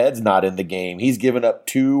goalie, his head's not in the game. He's given up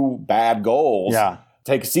 2 bad goals. Yeah.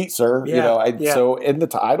 Take a seat, sir. Yeah. You know, Yeah. So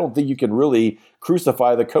I don't think you can really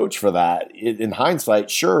crucify the coach for that. In hindsight,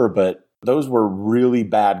 sure, but those were really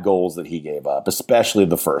bad goals that he gave up, especially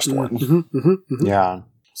the first one. Yeah.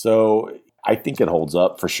 So I think it holds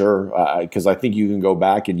up for sure, because I think you can go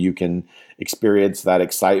back and you can experience that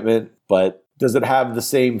excitement. But does it have the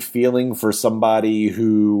same feeling for somebody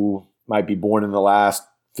who might be born in the last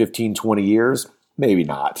 15, 20 years? Maybe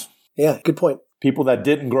not. Yeah, good point. People that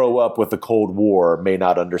didn't grow up with the Cold War may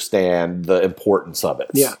not understand the importance of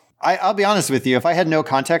it. Yeah. I'll be honest with you. If I had no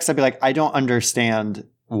context, I'd be like, I don't understand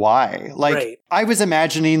why. Like, Right. I was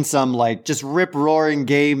imagining some like just rip-roaring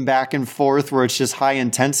game back and forth where it's just high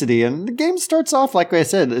intensity. And the game starts off, like I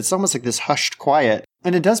said, it's almost like this hushed quiet.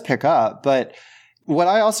 And it does pick up. But what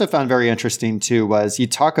I also found very interesting too was you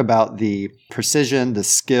talk about the precision, the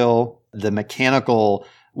skill, the mechanical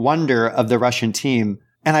wonder of the Russian team.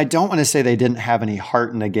 And I don't want to say they didn't have any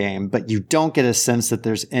heart in the game, but you don't get a sense that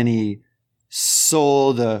there's any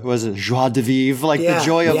soul, joie de vivre, like the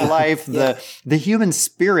joy of life. The human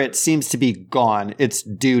spirit seems to be gone. It's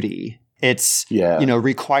duty. It's,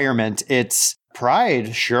 requirement. It's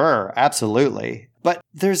pride. Sure. Absolutely. But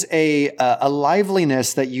there's a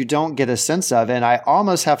liveliness that you don't get a sense of. And I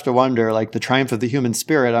almost have to wonder, like the triumph of the human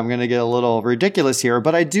spirit, I'm going to get a little ridiculous here,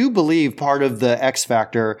 but I do believe part of the X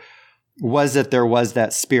factor was that there was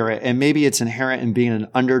that spirit. And maybe it's inherent in being an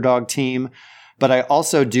underdog team. But I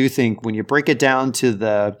also do think when you break it down to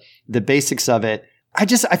the basics of it, I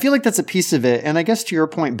feel like that's a piece of it. And I guess to your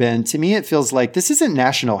point, Ben, to me, it feels like this isn't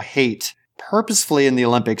national hate. Purposefully in the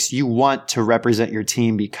Olympics, you want to represent your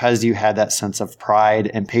team because you had that sense of pride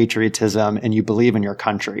and patriotism and you believe in your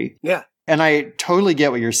country. Yeah. And I totally get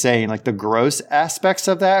what you're saying, like the gross aspects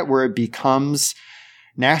of that where it becomes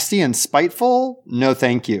nasty and spiteful. No,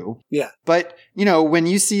 thank you. Yeah. But, when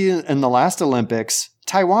you see in the last Olympics,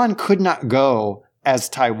 Taiwan could not go as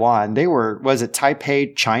Taiwan. They were, was it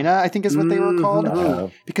Taipei, China, I think is what they were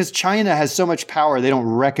called? Because China has so much power, they don't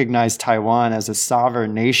recognize Taiwan as a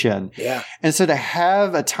sovereign nation. Yeah. And so to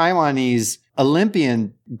have a Taiwanese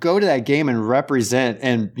Olympian go to that game and represent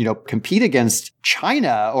and, compete against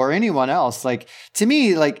China or anyone else, like, to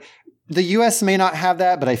me, like, the U.S. may not have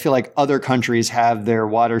that, but I feel like other countries have their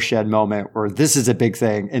watershed moment where this is a big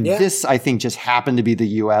thing. And this, I think, just happened to be the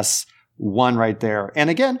U.S. one right there. And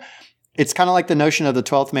again, it's kind of like the notion of the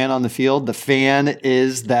 12th man on the field. The fan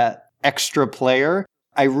is that extra player.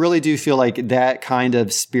 I really do feel like that kind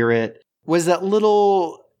of spirit was that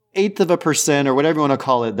little 1/8% or whatever you want to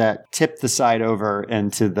call it that tipped the side over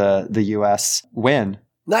into the U.S. win.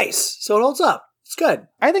 Nice. So it holds up. It's good.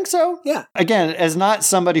 I think so. Yeah. Again, as not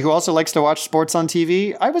somebody who also likes to watch sports on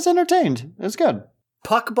TV, I was entertained. It was good.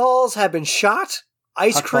 Puck balls have been shot.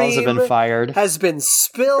 Ice Puck cream balls have been fired. Has been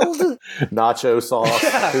spilled. Nacho sauce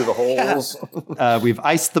through the holes. We've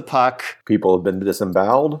iced the puck. People have been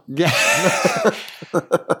disemboweled. Yeah.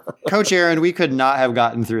 Coach Aaron, we could not have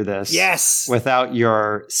gotten through this without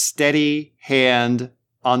your steady hand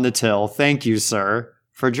on the till. Thank you, sir,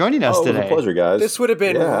 for joining us today. It was a pleasure, guys. This would have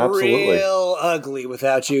been real ugly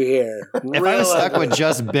without you here. If I was stuck with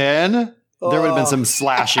just Ben, there would have been some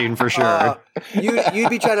slashing for sure. You'd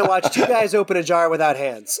be trying to watch two guys open a jar without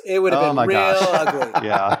hands. It would have been real ugly.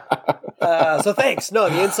 Yeah. So thanks. No,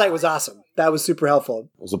 the insight was awesome. That was super helpful.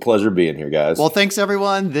 It was a pleasure being here, guys. Well, thanks,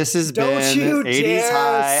 everyone. This has been 80s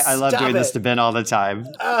High. I love doing this to Ben all the time.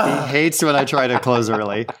 He hates when I try to close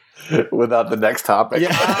early. Without the next topic.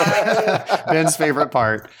 Yeah. Ben's favorite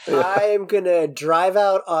part. I'm going to drive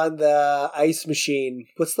out on the ice machine.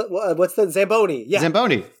 What's the Zamboni? Yeah.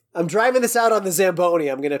 Zamboni. I'm driving this out on the Zamboni.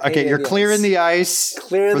 I'm going to Okay, you're clearing the ice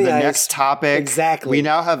for the next topic. Exactly. We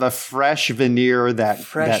now have a fresh veneer, that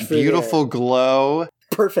beautiful glow.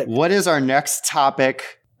 Perfect. What is our next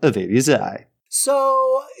topic of 80s Eye?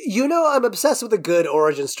 So, I'm obsessed with a good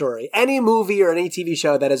origin story. Any movie or any TV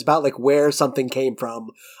show that is about like where something came from.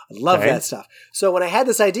 I love that stuff. So when I had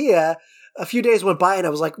this idea, a few days went by and I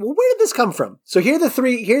was like, well, where did this come from? So here are the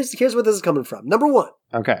three, here's where this is coming from. Number one.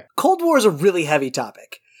 Okay. Cold War is a really heavy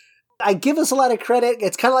topic. I give us a lot of credit.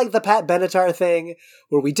 It's kind of like the Pat Benatar thing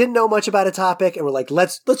where we didn't know much about a topic and we're like,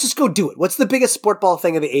 let's just go do it. What's the biggest sport ball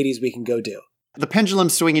thing of the 80s we can go do? The pendulum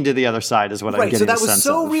swinging to the other side is what I'm getting so that a was sense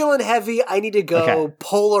so of. real and heavy, I need to go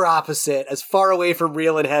polar opposite, as far away from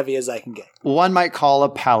real and heavy as I can get. One might call a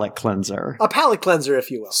palate cleanser. A palate cleanser, if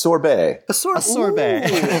you will. Sorbet. A sorbet.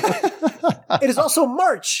 It is also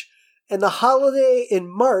March, and the holiday in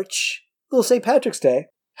March, little St. Patrick's Day,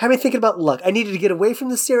 had me thinking about luck. I needed to get away from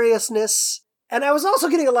the seriousness, and I was also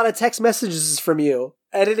getting a lot of text messages from you,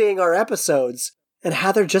 editing our episodes, and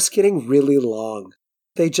how they're just getting really long.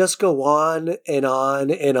 They just go on and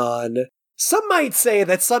on and on. Some might say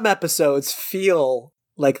that some episodes feel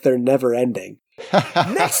like they're never ending.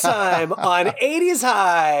 Next time on 80s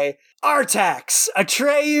High, Artax,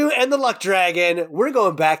 Atreyu, and the Luck Dragon, we're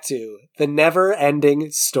going back to the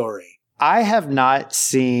never-ending story. I have not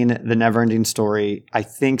seen the Neverending Story, I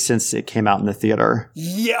think, since it came out in the theater.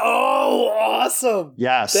 Yo, awesome.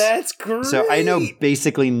 Yes. That's great. So I know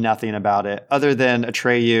basically nothing about it other than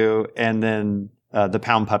Atreyu and then the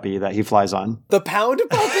pound puppy that he flies on. The pound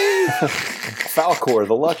puppy? Falcor,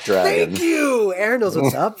 the luck dragon. Thank you! Aaron knows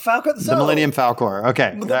what's up. Falcor. The Millennium Falcor.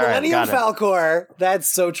 Okay. The Millennium Falcor. That's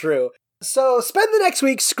so true. So spend the next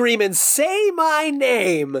week screaming, "Say my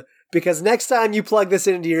name!" Because next time you plug this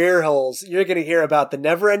into your ear holes, you're going to hear about the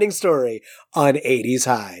never-ending story on 80s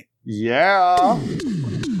High. Yeah!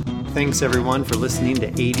 Thanks everyone for listening to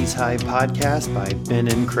 80s High Podcast by Ben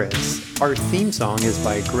and Chris. Our theme song is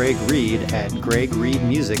by Greg Reed at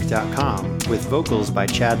gregreedmusic.com with vocals by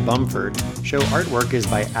Chad Bumford. Show artwork is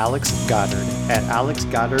by Alex Goddard at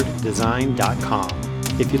alexgoddarddesign.com.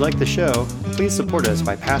 If you like the show, please support us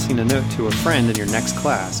by passing a note to a friend in your next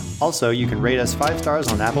class. Also, you can rate us 5 stars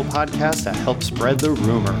on Apple Podcasts to help spread the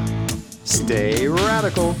rumor. Stay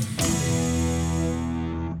radical!